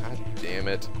 God damn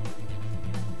it.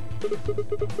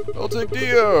 I'll take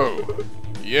Dio!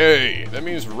 Yay! That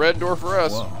means red door for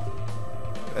us. Whoa.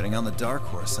 Betting on the dark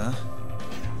horse, huh?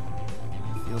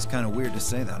 Feels kind of weird to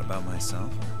say that about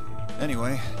myself.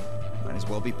 Anyway, might as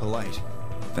well be polite.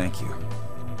 Thank you.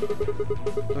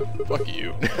 Fuck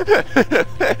you. That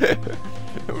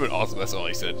would be awesome. That's all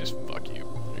he said. Just fuck you.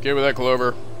 Okay with that,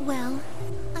 Clover? Well,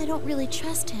 I don't really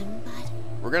trust him, but...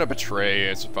 We're gonna betray.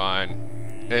 It's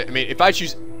fine. I mean, if I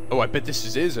choose... Oh, I bet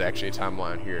this is actually a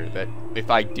timeline here. That if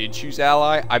I did choose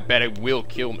Ally, I bet it will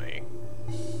kill me.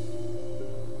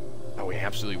 Oh, he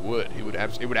absolutely would. It would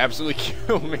absolutely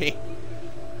kill me.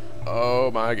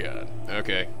 Oh my god.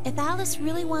 Okay. If Alice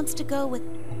really wants to go with...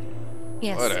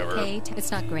 Yes, whatever. Kate,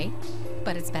 it's not great,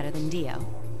 but it's better than Dio.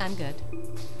 I'm good.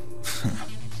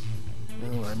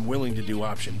 Well, I'm willing to do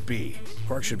option B.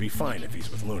 Quark should be fine if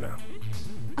he's with Luna.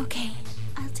 Okay,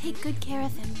 I'll take good care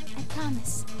of him. I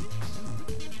promise.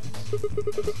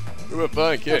 We're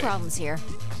fine, No Kate. problems here.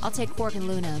 I'll take Quark and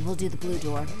Luna and we'll do the blue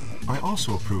door. I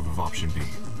also approve of option B.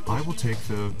 I will take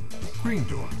the green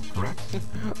door, correct?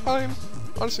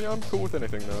 Honestly, I'm cool with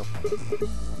anything, though.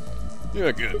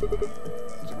 Yeah, good.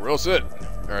 So we're all set.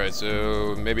 Alright,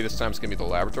 so maybe this time it's gonna be the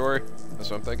laboratory?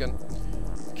 That's what I'm thinking.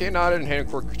 Kate nodded and handed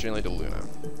Quark gently to Luna.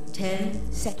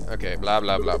 10 seconds. Okay, blah,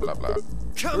 blah, blah, blah, blah.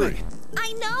 Coming!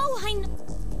 I know!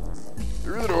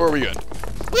 Through the door we go.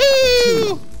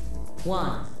 Woo!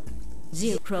 1.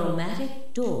 0.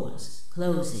 Chromatic doors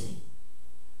closing.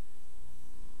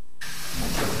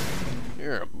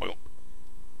 Here, boom.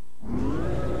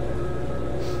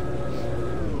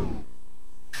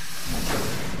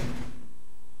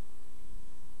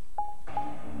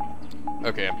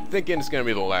 Okay, I'm thinking it's gonna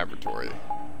be the laboratory.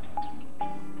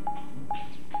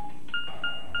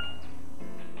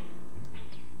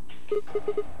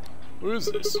 What is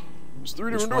this? There's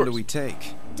 3 different Which one doors. do we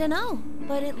take? Dunno,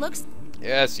 but it looks...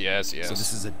 Yes. So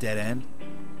this is a dead end?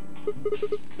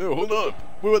 No, hold up.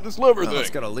 What about this lever thing? It's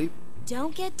got a leap.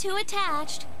 Don't get too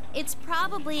attached. It's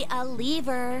probably a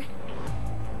lever.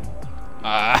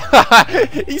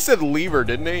 He said lever,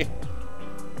 didn't he?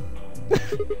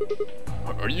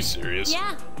 Are you serious?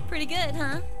 Yeah, pretty good,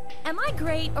 huh? Am I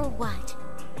great or what?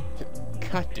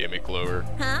 God damn it, Clover.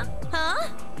 Huh?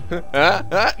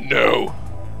 Huh? No.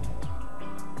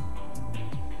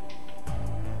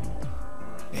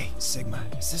 Hey, Sigma,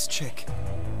 is this chick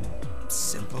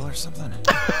simple or something?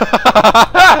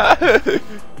 I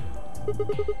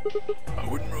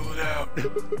wouldn't rule it out.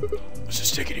 Let's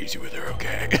just take it easy with her,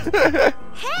 okay?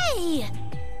 Hey!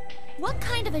 What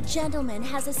kind of a gentleman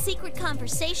has a secret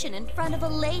conversation in front of a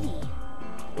lady?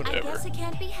 Whatever. I guess it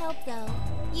can't be helped, though.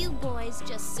 You boys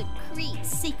just secrete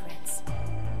secrets.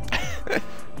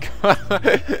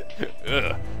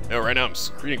 Ugh. No, right now I'm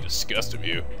screaming disgust of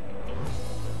you.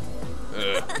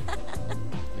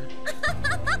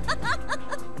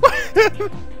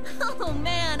 Oh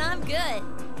man, I'm good.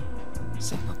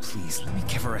 Sigma, please, let me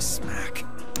give her a smack.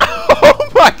 Oh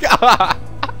my god!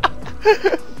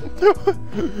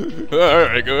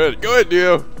 Alright, go ahead,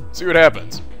 Dio. See what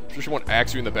happens. I'm sure she won't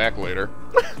axe you in the back later.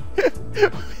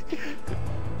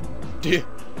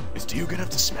 Is Dio gonna have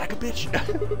to smack a bitch?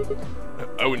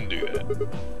 I wouldn't do that.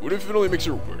 What if it only makes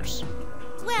her worse?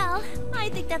 Well, I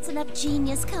think that's enough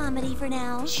genius comedy for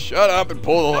now. Shut up and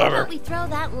pull the How lever. about we throw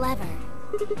that lever?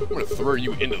 I'm gonna throw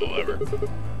you into the lever.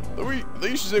 They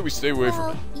used to say we stay away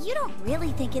Well, from. you don't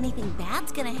really think anything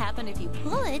bad's gonna happen if you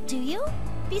pull it, do you?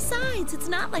 Besides, it's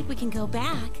not like we can go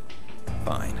back.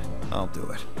 Fine, I'll do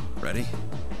it. Ready?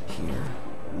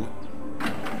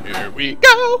 Here we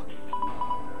go.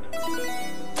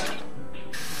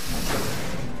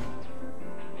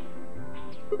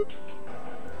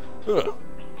 Huh.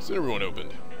 So everyone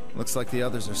opened. Looks like the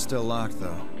others are still locked,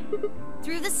 though.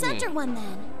 Through the center one,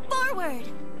 then. Forward!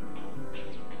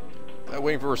 Without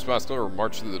waiting for a response, Clover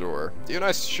marched through the door. Dio and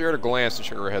I shared a glance and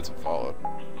shook our heads and followed.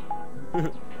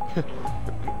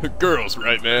 Girls,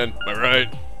 right, man? Am I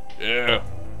right? Yeah.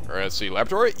 Alright, let's see.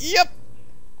 Laboratory? Yep!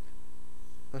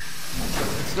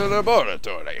 It's the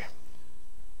laboratory.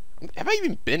 Have I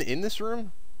even been in this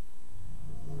room?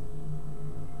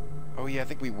 Oh yeah, I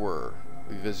think we were.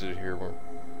 We visited here. We're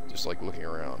just like looking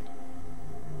around.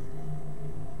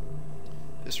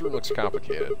 This room looks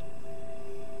complicated.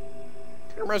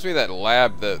 It reminds me of that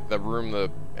lab, that room,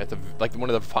 like one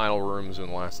of the final rooms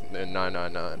in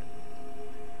 999.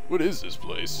 What is this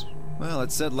place? Well,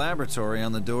 it said laboratory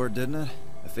on the door, didn't it?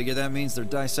 I figure that means they're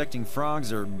dissecting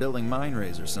frogs or building mine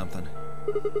rays or something.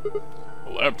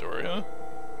 A laboratory, huh?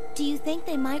 Do you think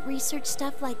they might research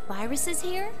stuff like viruses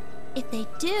here? If they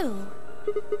do...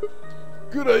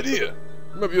 Good idea.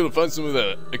 We might be able to find some of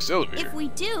that accelerator. If we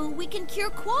do, we can cure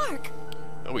Quark.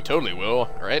 Oh, we totally will,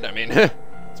 right? I mean,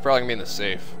 it's probably gonna be in the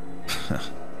safe.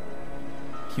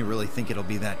 You really think it'll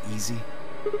be that easy?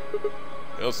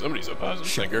 Well, somebody's a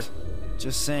positive thinker.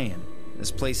 Just saying.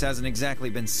 This place hasn't exactly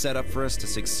been set up for us to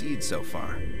succeed so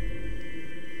far.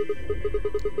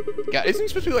 God, isn't he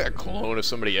supposed to be like a clone of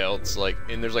somebody else? Like,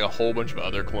 and there's like a whole bunch of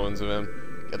other clones of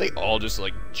him. Are they all just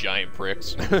like giant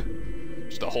pricks?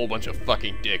 Just a whole bunch of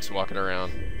fucking dicks walking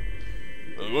around.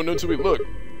 Well, we won't know until we look.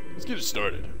 Let's get it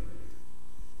started.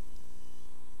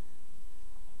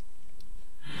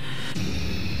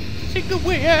 Take the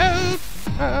way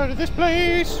out of this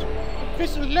place.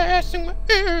 This is the last thing I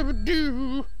ever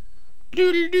do.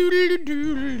 Doodle doodle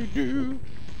doodle doo.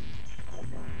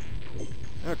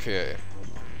 Okay.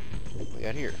 What we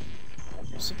got here?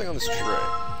 There's something on this tray.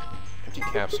 Empty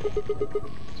capsule.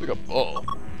 It's like a ball.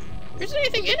 Isn't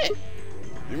anything in it?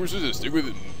 Think we're supposed to stick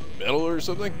with metal or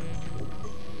something?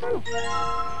 Oh,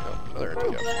 another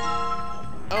empty capsule.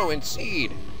 Oh, and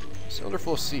seed! Cylinder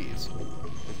full of seeds.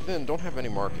 The thin don't have any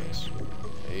markings.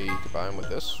 Hey, you could buy them with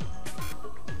this.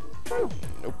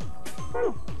 Nope.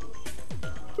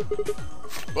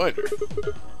 Binder.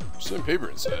 There's some paper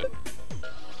inside.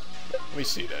 Let me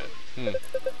see that. It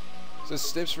says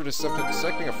steps for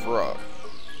dissecting a frog.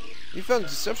 You found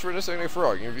steps for dissecting a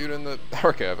frog. You viewed in the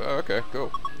archive. Oh, okay,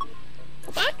 cool.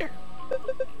 Binder.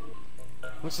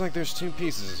 Looks like there's 2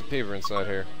 pieces of paper inside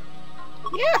here.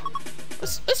 Yeah.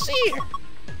 Let's see here.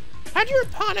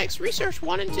 Hydroponics Research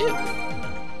 1 and 2.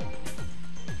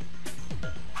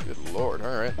 Good lord,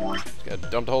 alright. Just gotta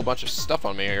dump a whole bunch of stuff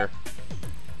on me here.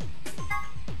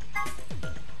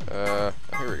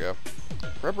 Here we go.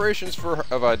 Preparations of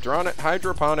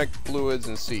hydroponic fluids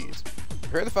and seeds.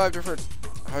 Prepare the 5 different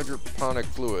hydroponic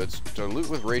fluids. Dilute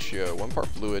with ratio, 1 part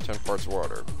fluid, 10 parts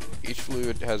water. Each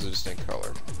fluid has a distinct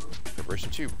color. Preparation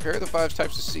 2. Prepare the 5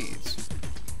 types of seeds.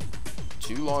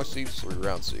 2 long seeds, 3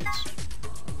 round seeds.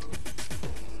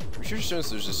 Research shows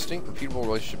there's a distinct repeatable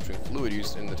relationship between fluid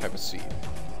used in the type of seed.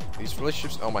 These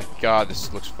relationships, oh my god,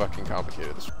 this looks fucking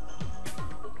complicated.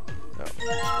 Oh,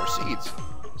 there's more seeds.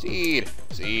 Seed!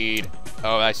 Seed!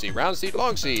 Oh, I see. Round seed,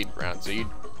 long seed. Round seed.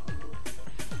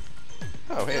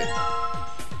 Oh, hey.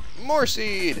 More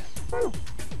seed!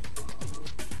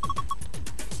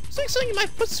 It's like something you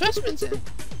might put specimens in.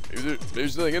 Maybe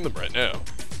there's nothing in them right now.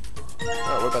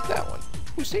 Oh, what about that one?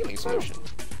 Who's saline solution?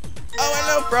 Oh,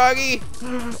 hello, Froggy!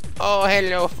 Oh,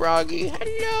 hello, Froggy.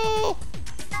 Hello!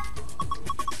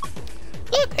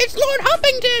 Look, it's Lord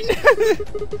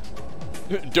Humpington!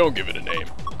 Don't give it a name.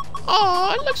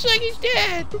 Aw, it looks like he's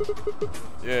dead.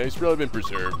 Yeah, he's probably been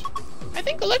preserved. I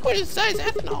think the liquid is the size of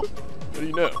ethanol. How do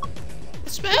you know? The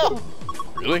smell.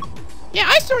 Really? Yeah,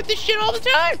 I sort this shit all the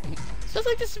time. Smells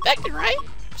like disinfectant, right?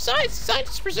 Besides,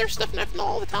 scientists preserve stuff in ethanol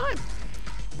all the time.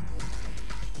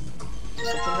 Is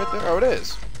there something right there? Oh, it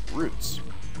is. Roots.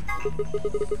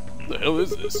 What the hell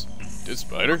is this? Dead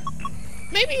spider?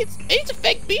 Maybe it's a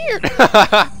fake beard.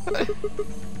 Have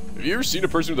you ever seen a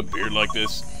person with a beard like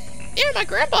this? Yeah, my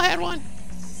grandpa had one.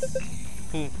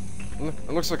 It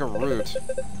looks like a root.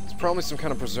 It's probably some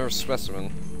kind of preserved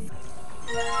specimen.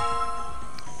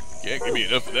 Can't give me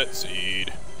enough of that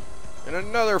seed. In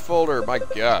another folder, my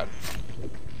god.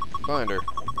 Binder.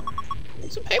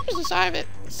 Some papers inside of it.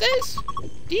 It says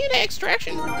DNA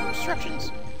extraction instructions.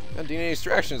 Yeah, DNA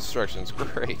extraction instructions.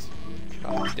 Great.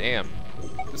 God damn.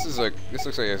 This looks like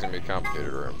it's gonna be a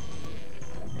complicated room.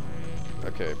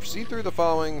 Okay, proceed through the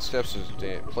following steps.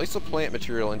 Place the plant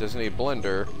material in designated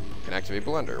blender and activate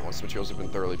blender. Once the materials have been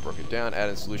thoroughly broken down, add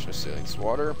in solution of saline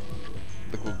water.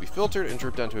 Liquid will be filtered and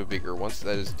dripped down to a beaker. Once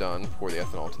that is done, pour the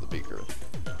ethanol into the beaker.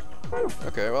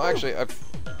 Okay, well actually,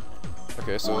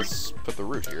 okay, so let's put the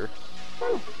root here.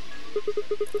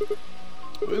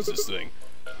 What is this thing?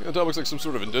 The top looks like some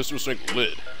sort of industrial strength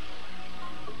lid.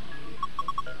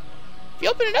 If you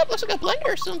open it up, it looks like a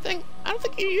blender or something. I don't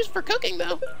think you use it for cooking,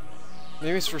 though.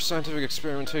 Maybe it's for scientific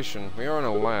experimentation. We are in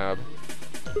a lab.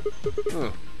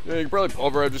 Huh. Yeah, you can probably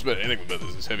pulverize just about anything with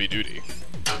this. It's heavy duty.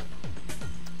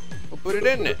 We'll put it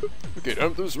in it. Okay,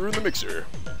 dump this root in the mixer.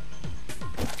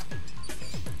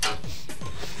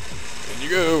 In you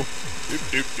go.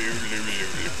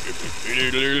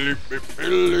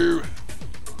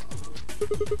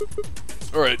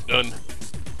 Alright, done.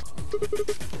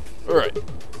 Alright.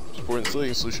 Just pour in the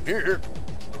saline solution here.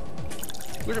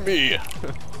 Look at me.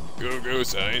 Go,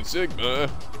 Science Sigma.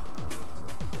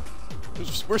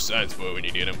 Where's Science Boy when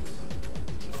you need him?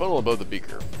 Funnel above the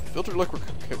beaker. Filtered liquid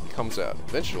comes out.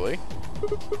 Eventually.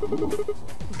 Ooh.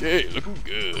 Okay, looking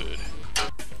good.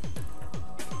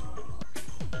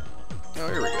 Oh,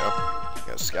 here we go.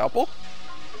 Got a scalpel?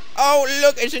 Oh,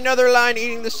 look, it's another line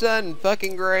eating the sun.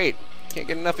 Fucking great. Can't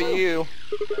get enough of you.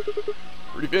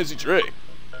 Pretty fancy tray.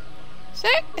 Is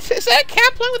that a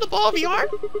cat playing with a ball of yarn?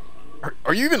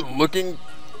 Are you even looking?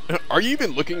 Are you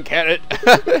even looking at it?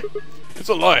 It's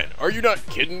a lion. Are you not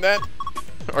kidding that?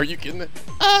 Are you kidding that?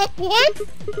 What?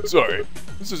 Sorry.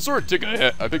 This is a sort of tick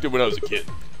I picked up when I was a kid.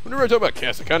 Whenever I talk about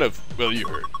cats, I kind of, well, you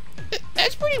heard.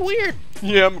 That's pretty weird.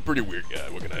 Yeah, I'm a pretty weird guy.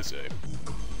 What can I say?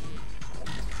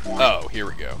 Oh, here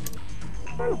we go.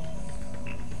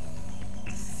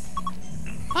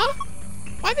 Huh?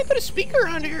 Why'd they put a speaker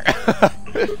on here?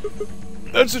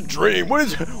 That's a dream.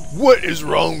 What is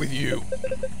wrong with you?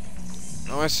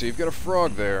 Oh, I see. You've got a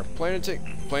frog there. Planning to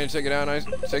take it out. I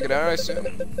assume.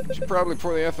 Should probably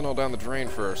pour the ethanol down the drain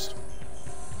first.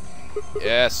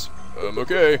 Yes.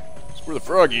 Okay. Let's pour the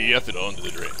froggy ethanol into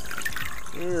the drain.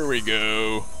 There we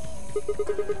go.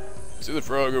 See the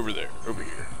frog over there. Over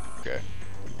here. Okay.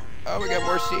 Oh, we got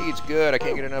more seeds. Good. I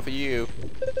can't get enough of you.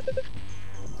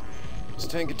 This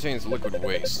tank contains liquid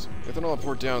waste. Ethanol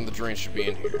poured down the drain should be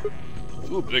in here. It's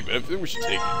a little big, but I think we should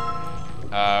take it.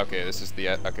 Okay, this is the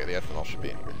ethanol should be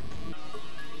in here.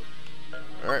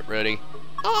 Alright, ready.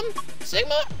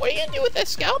 Sigma, what are you gonna do with that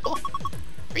scalpel?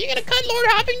 Are you gonna cut Lord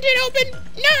Hoppington open?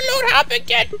 No, Lord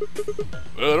Hoppington!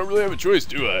 Well, I don't really have a choice,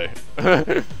 do I?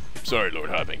 Sorry,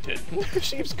 Lord Hoppington.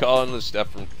 She keeps calling this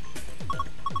stuff from...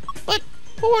 But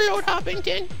poor Lord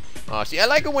Hoppington. Oh, see, I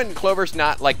like it when Clover's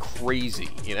not, like, crazy,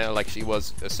 you know, like she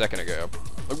was a second ago.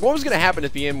 Like, what was gonna happen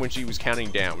at the end when she was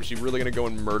counting down? Was she really gonna go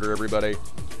and murder everybody?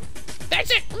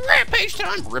 That's it! Rampage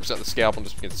time! Rips out the scalpel and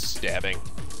just begins stabbing.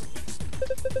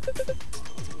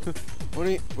 What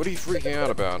are you freaking out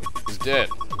about? He's dead.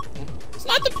 It's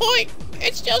not the point!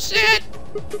 It's still sad!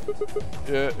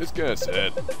 Yeah, it's kinda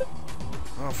sad.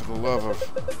 Oh, for the love of...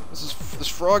 This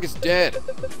frog is dead.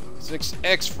 It's an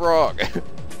ex-frog.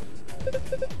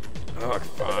 Oh,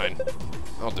 fine.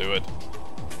 I'll do it.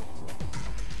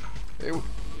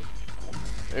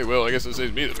 Hey, well, I guess it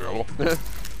saves me the trouble.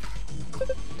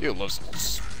 Dude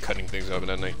loves cutting things open,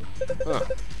 doesn't he? Huh.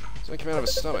 Something came out of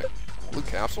his stomach. Blue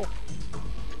capsule?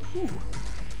 Ooh.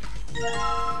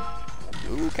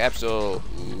 Blue capsule.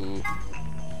 Ooh.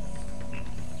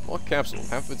 Small capsule.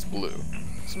 Half of it's blue.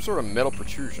 Some sort of metal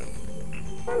protrusion.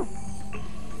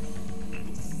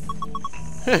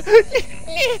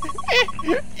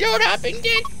 Lord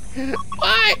Hoppington!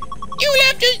 Why? You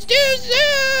left us too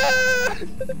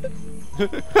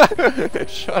soon!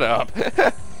 Shut up.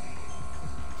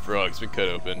 Frog's been cut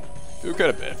open. Feel kind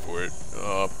of bad for it.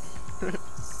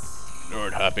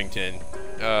 Lord Hoppington.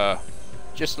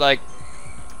 Just like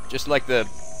the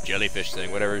jellyfish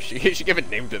thing, whatever. She gave a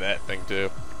name to that thing too.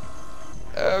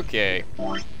 Okay.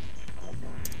 Put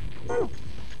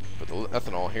the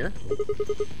ethanol here.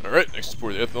 Alright, next is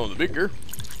pour the ethanol in the beaker.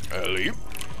 Alley.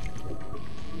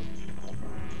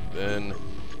 Then...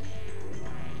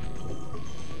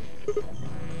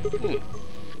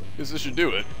 Guess this should do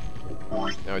it.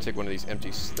 Now I take one of these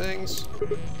empty things.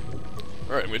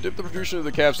 Alright, I'm gonna dip the protrusion of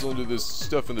the capsule into this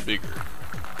stuff in the beaker.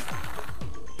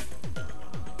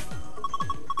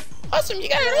 Awesome, you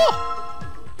got it all!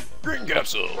 Green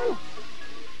capsule!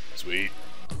 Sweet.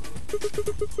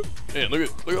 Man, look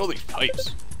at all these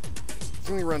pipes. It's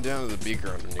only run down to the beaker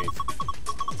underneath.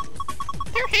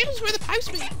 There are handles where the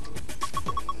pipes meet.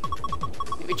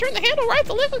 If you turn the handle right,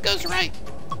 the liquid goes right.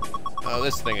 Oh,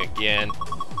 this thing again.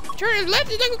 If you turn it left,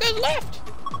 the liquid goes left.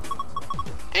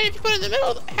 And if you put it in the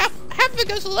middle, half of it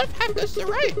goes to the left, half goes to the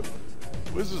right.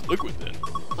 What is this liquid then?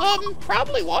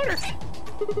 Probably water.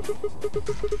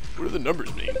 What do the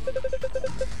numbers mean?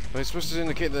 Well, it's supposed to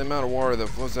indicate the amount of water that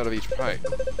flows out of each pipe.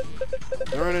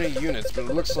 There aren't any units, but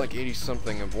it looks like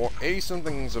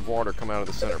 80-somethings of water come out of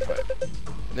the center pipe.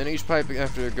 And then each pipe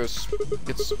after it gets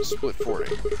split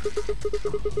 40.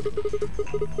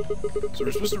 So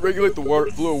we're supposed to regulate the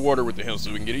flow of water with the handle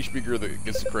so we can get each beaker that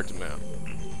gets the correct amount.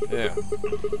 Yeah.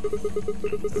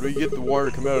 How do we get the water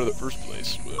to come out of the first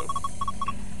place? Well,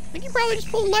 I think you probably just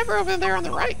pull a lever over there on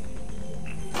the right.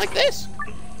 Like this.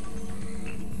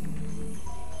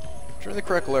 Turn the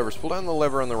correct levers. Pull down the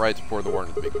lever on the right to pour the water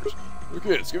into the beakers.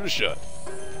 okay, let's give it a shot.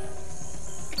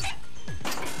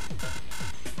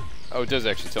 Oh, it does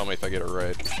actually tell me if I get it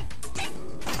right.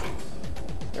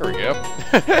 There we go.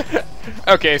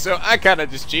 Okay, so I kind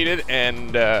of just cheated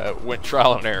and went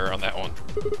trial and error on that one.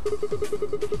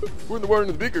 Pouring the water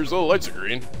into the beakers, all the lights are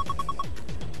green.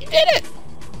 You did it!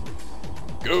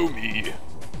 Go me.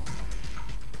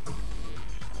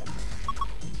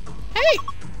 Hey!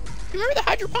 You remember the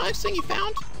hydroponics thing you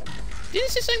found? Didn't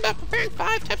it say something about preparing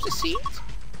 5 types of seeds?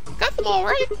 Got them all,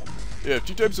 right? Yeah,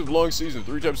 2 types of long seeds and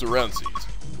 3 types of round seeds.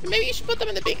 Maybe you should put them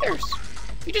in the beakers.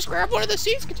 If you just grab one of the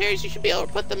seeds containers, you should be able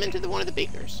to put them into one of the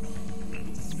beakers.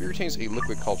 Beer contains a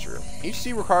liquid culture. Each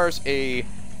seed requires a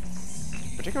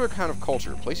particular kind of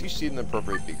culture. Place each seed in the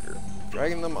appropriate beaker.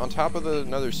 Dragging them on top of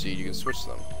another seed, you can switch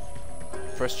them.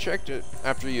 Press check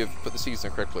after you have put the seeds in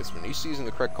the correct place. When each seed is in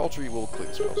the correct culture, you will complete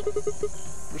this puzzle.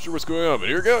 I'm not sure what's going on, but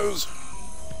here goes.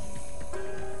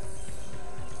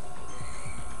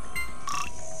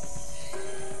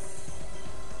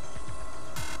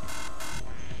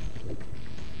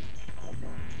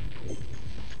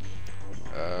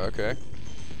 Okay.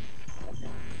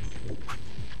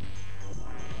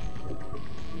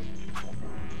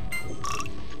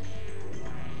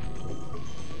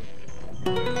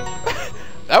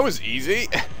 That was easy.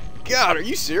 God, are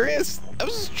you serious? That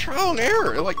was just trial and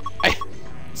error. Like,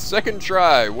 second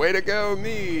try. Way to go,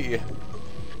 me.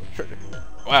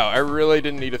 Wow, I really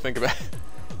didn't need to think about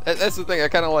it. That's the thing. I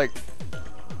kind of like.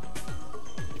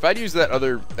 If I'd used that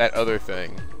other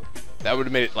thing, that would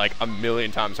have made it like a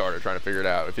million times harder trying to figure it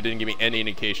out. If it didn't give me any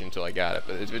indication until I got it.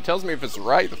 But if it tells me if it's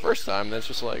right the first time, then it's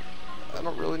just like I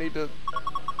don't really need to.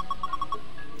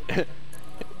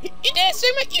 You did,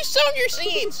 Sigma! You sowed your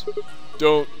seeds!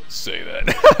 Don't say that.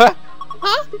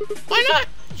 Huh? Why not?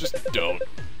 Just don't.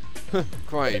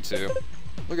 Quiet, you two.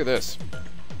 Look at this.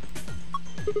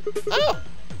 Oh!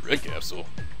 Red capsule.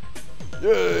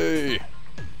 Yay!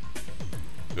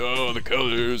 Oh, the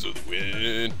colors of the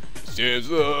wind.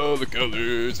 Stands all the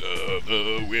colors of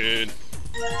the wind.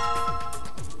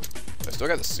 I still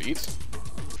got the seeds.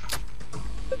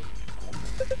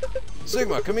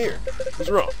 Sigma, come here. What's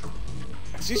wrong?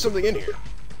 I see something in here.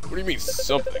 What do you mean,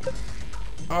 something?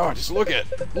 Oh, just look at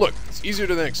it. Look, it's easier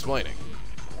than explaining.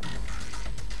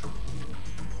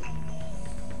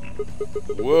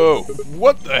 Whoa,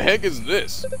 what the heck is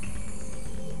this?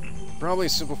 Probably a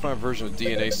simplified version of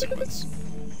DNA sequence.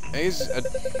 A is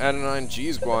adenine, G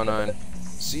is guanine,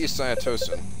 C is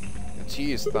cytosine, and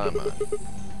T is thymine.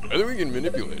 I think we can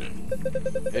manipulate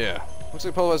it. Yeah, looks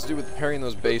like puzzle has to do with pairing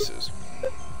those bases.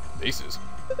 Bases?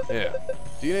 Yeah.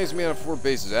 DNA is made out of 4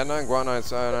 bases: adenine, guanine,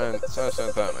 cyanine, cytosine,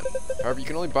 and thymine. However, you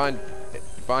can only bind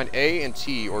A and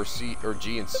T, or C, or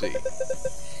G and C.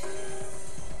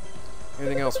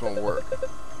 Anything else won't work.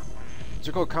 These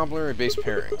are called complementary base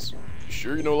pairings. You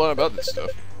sure you know a lot about this stuff?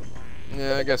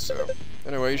 Yeah, I guess so.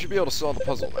 Anyway, you should be able to solve the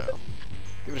puzzle now.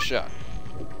 Give it a shot.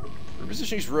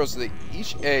 Reposition each row so that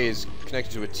each A is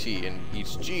connected to a T and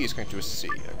each G is connected to a C.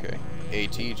 Okay. A,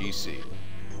 T, G, C.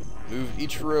 Move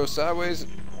each row sideways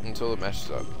until it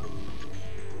matches up.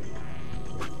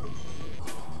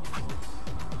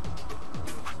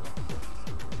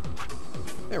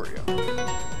 There we go.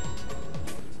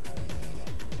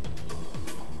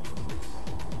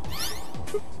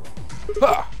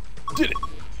 Ha! Did it!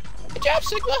 Good job,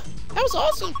 Sigma! That was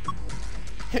awesome!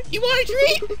 You want a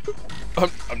treat?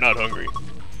 I'm not hungry.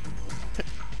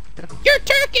 You're a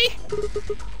turkey!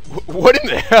 What in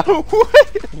the hell?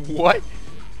 What?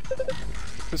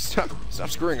 Stop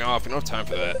screwing off. We don't have time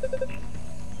for that.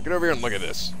 Get over here and look at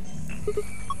this.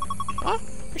 Huh?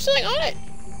 You're sitting on it!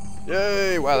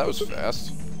 Yay! Wow, that was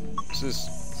fast. This is...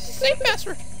 Safe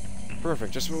password!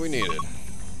 Perfect, just what we needed.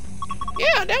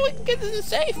 Yeah, now we can get to the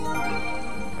safe!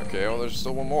 Okay, well there's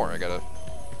still one more. I got a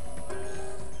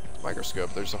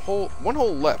microscope. There's one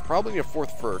hole left. Probably need a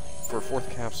fourth for a fourth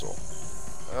capsule.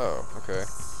 Oh, okay.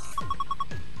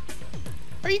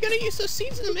 Are you gonna use those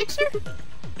seeds in the mixer?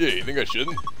 Yeah, you think I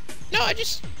shouldn't? No, I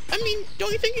mean,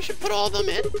 don't you think you should put all of them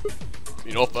in? You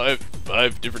mean all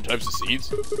five different types of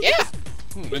seeds? Yeah!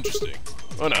 Interesting.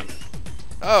 Why not?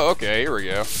 Oh, okay, here we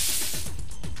go.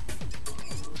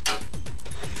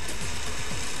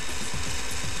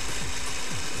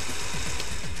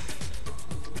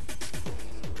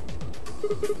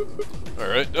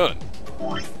 Alright, done.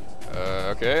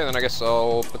 Okay, and then I guess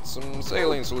I'll put some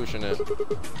saline solution in.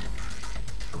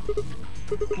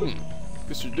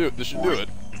 This should do it.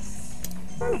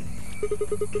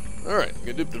 Alright, I'm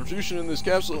gonna dip the solution in this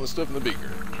capsule and the stuff in the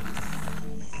beaker.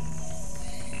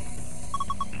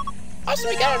 Awesome,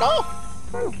 we got it all!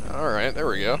 Alright, there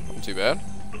we go. Not too bad.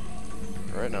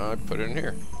 Alright, now I put it in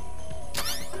here.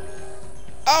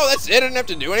 Oh, that's it? I didn't have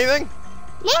to do anything?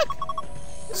 Look!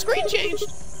 The screen changed!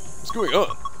 What's going on?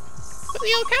 Put the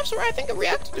yellow capsule where I think it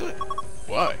reacted to it.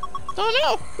 Why? Don't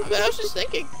know. I was just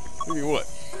thinking. Thinking what?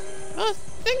 Well, the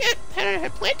thing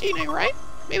had plant DNA, right?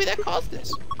 Maybe that caused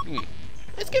this.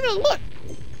 Let's give it a look.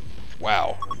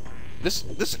 Wow.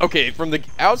 Okay, from the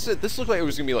outset, this looked like it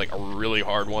was gonna be like a really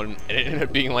hard one, and it ended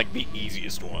up being like the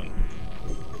easiest one.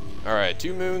 Alright,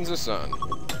 2 moons, a sun.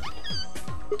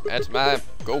 That's my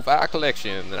Go-Fi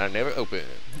collection that I never opened.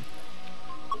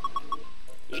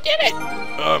 You did it!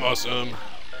 I'm awesome.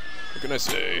 What can I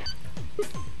say?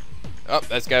 Oh,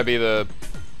 that's gotta be the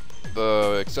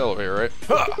the accelerator, right?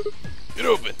 Ha! Get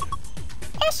open!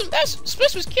 Awesome,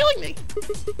 Swiss was killing me.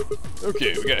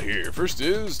 Okay, we got here. First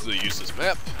is the useless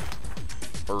map.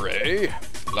 Hooray.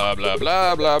 Blah, blah,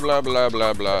 blah, blah, blah, blah,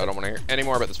 blah, blah. I don't want to hear any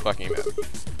more about this fucking map.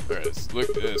 Alright, let's look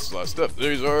at this last stuff.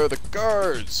 These are the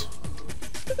cards.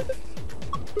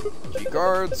 Key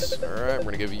cards. Alright,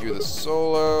 we're going to give you the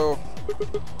solo.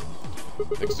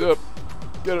 Next up,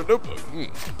 got a notebook.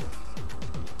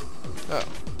 Oh.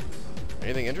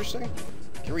 Anything interesting?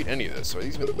 Can't read any of this. Are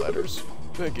these even letters?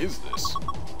 What the heck is this?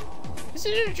 Is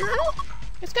it in a journal?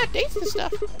 It's got dates and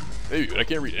stuff. Maybe, but I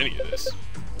can't read any of this.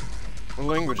 What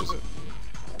language is it?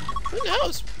 Who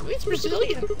knows? Maybe it's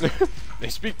Brazilian. They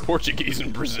speak Portuguese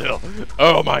in Brazil.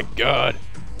 Oh my god.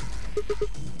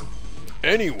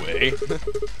 Anyway,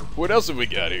 what else have we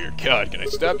got here? God, can I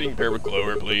stop being paired with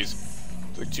Glower, please?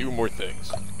 It's like 2 more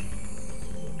things.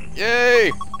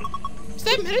 Yay! Is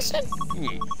that medicine?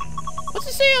 What's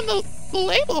it say on the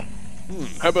label?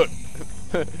 How about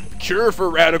cure for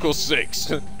radical 6?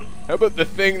 How about the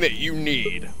thing that you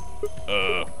need?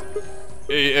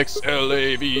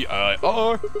 AXLAVIR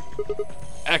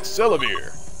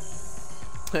Axelavir.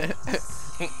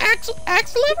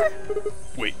 Axeliver?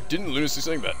 Wait, didn't Luna say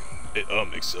something about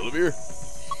Axelavir?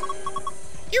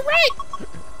 You're right!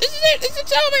 This is it! This is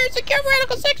Axelavir! It's a cure for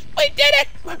radical 6! We did it!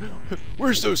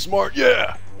 We're so smart,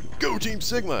 yeah! Go Team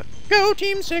Sigma! Go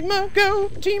Team Sigma! Go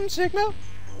Team Sigma!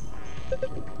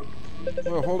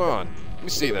 Oh, hold on. Let me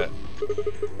see that.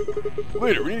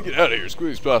 Later, we need to get out of here as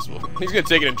quickly as possible. He's gonna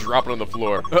take it and drop it on the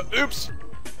floor. Oops!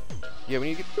 Yeah, we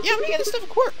need to get... Yeah, we need to get this stuff in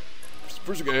court.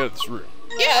 First we gotta get out of this room.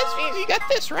 Yeah, you got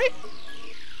this, right?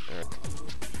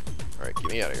 Alright, get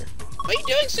me out of here. What are you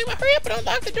doing, Sigma? Hurry up and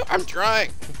unlock the door. I'm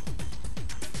trying.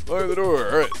 Lock the door.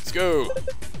 Alright, let's go.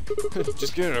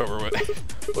 Just get it over with.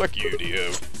 Fuck you,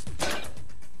 Dio.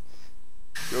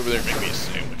 Go over there and make me a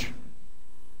sandwich.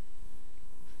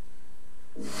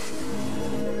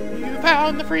 You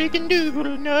found the freaking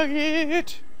doodle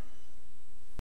nugget.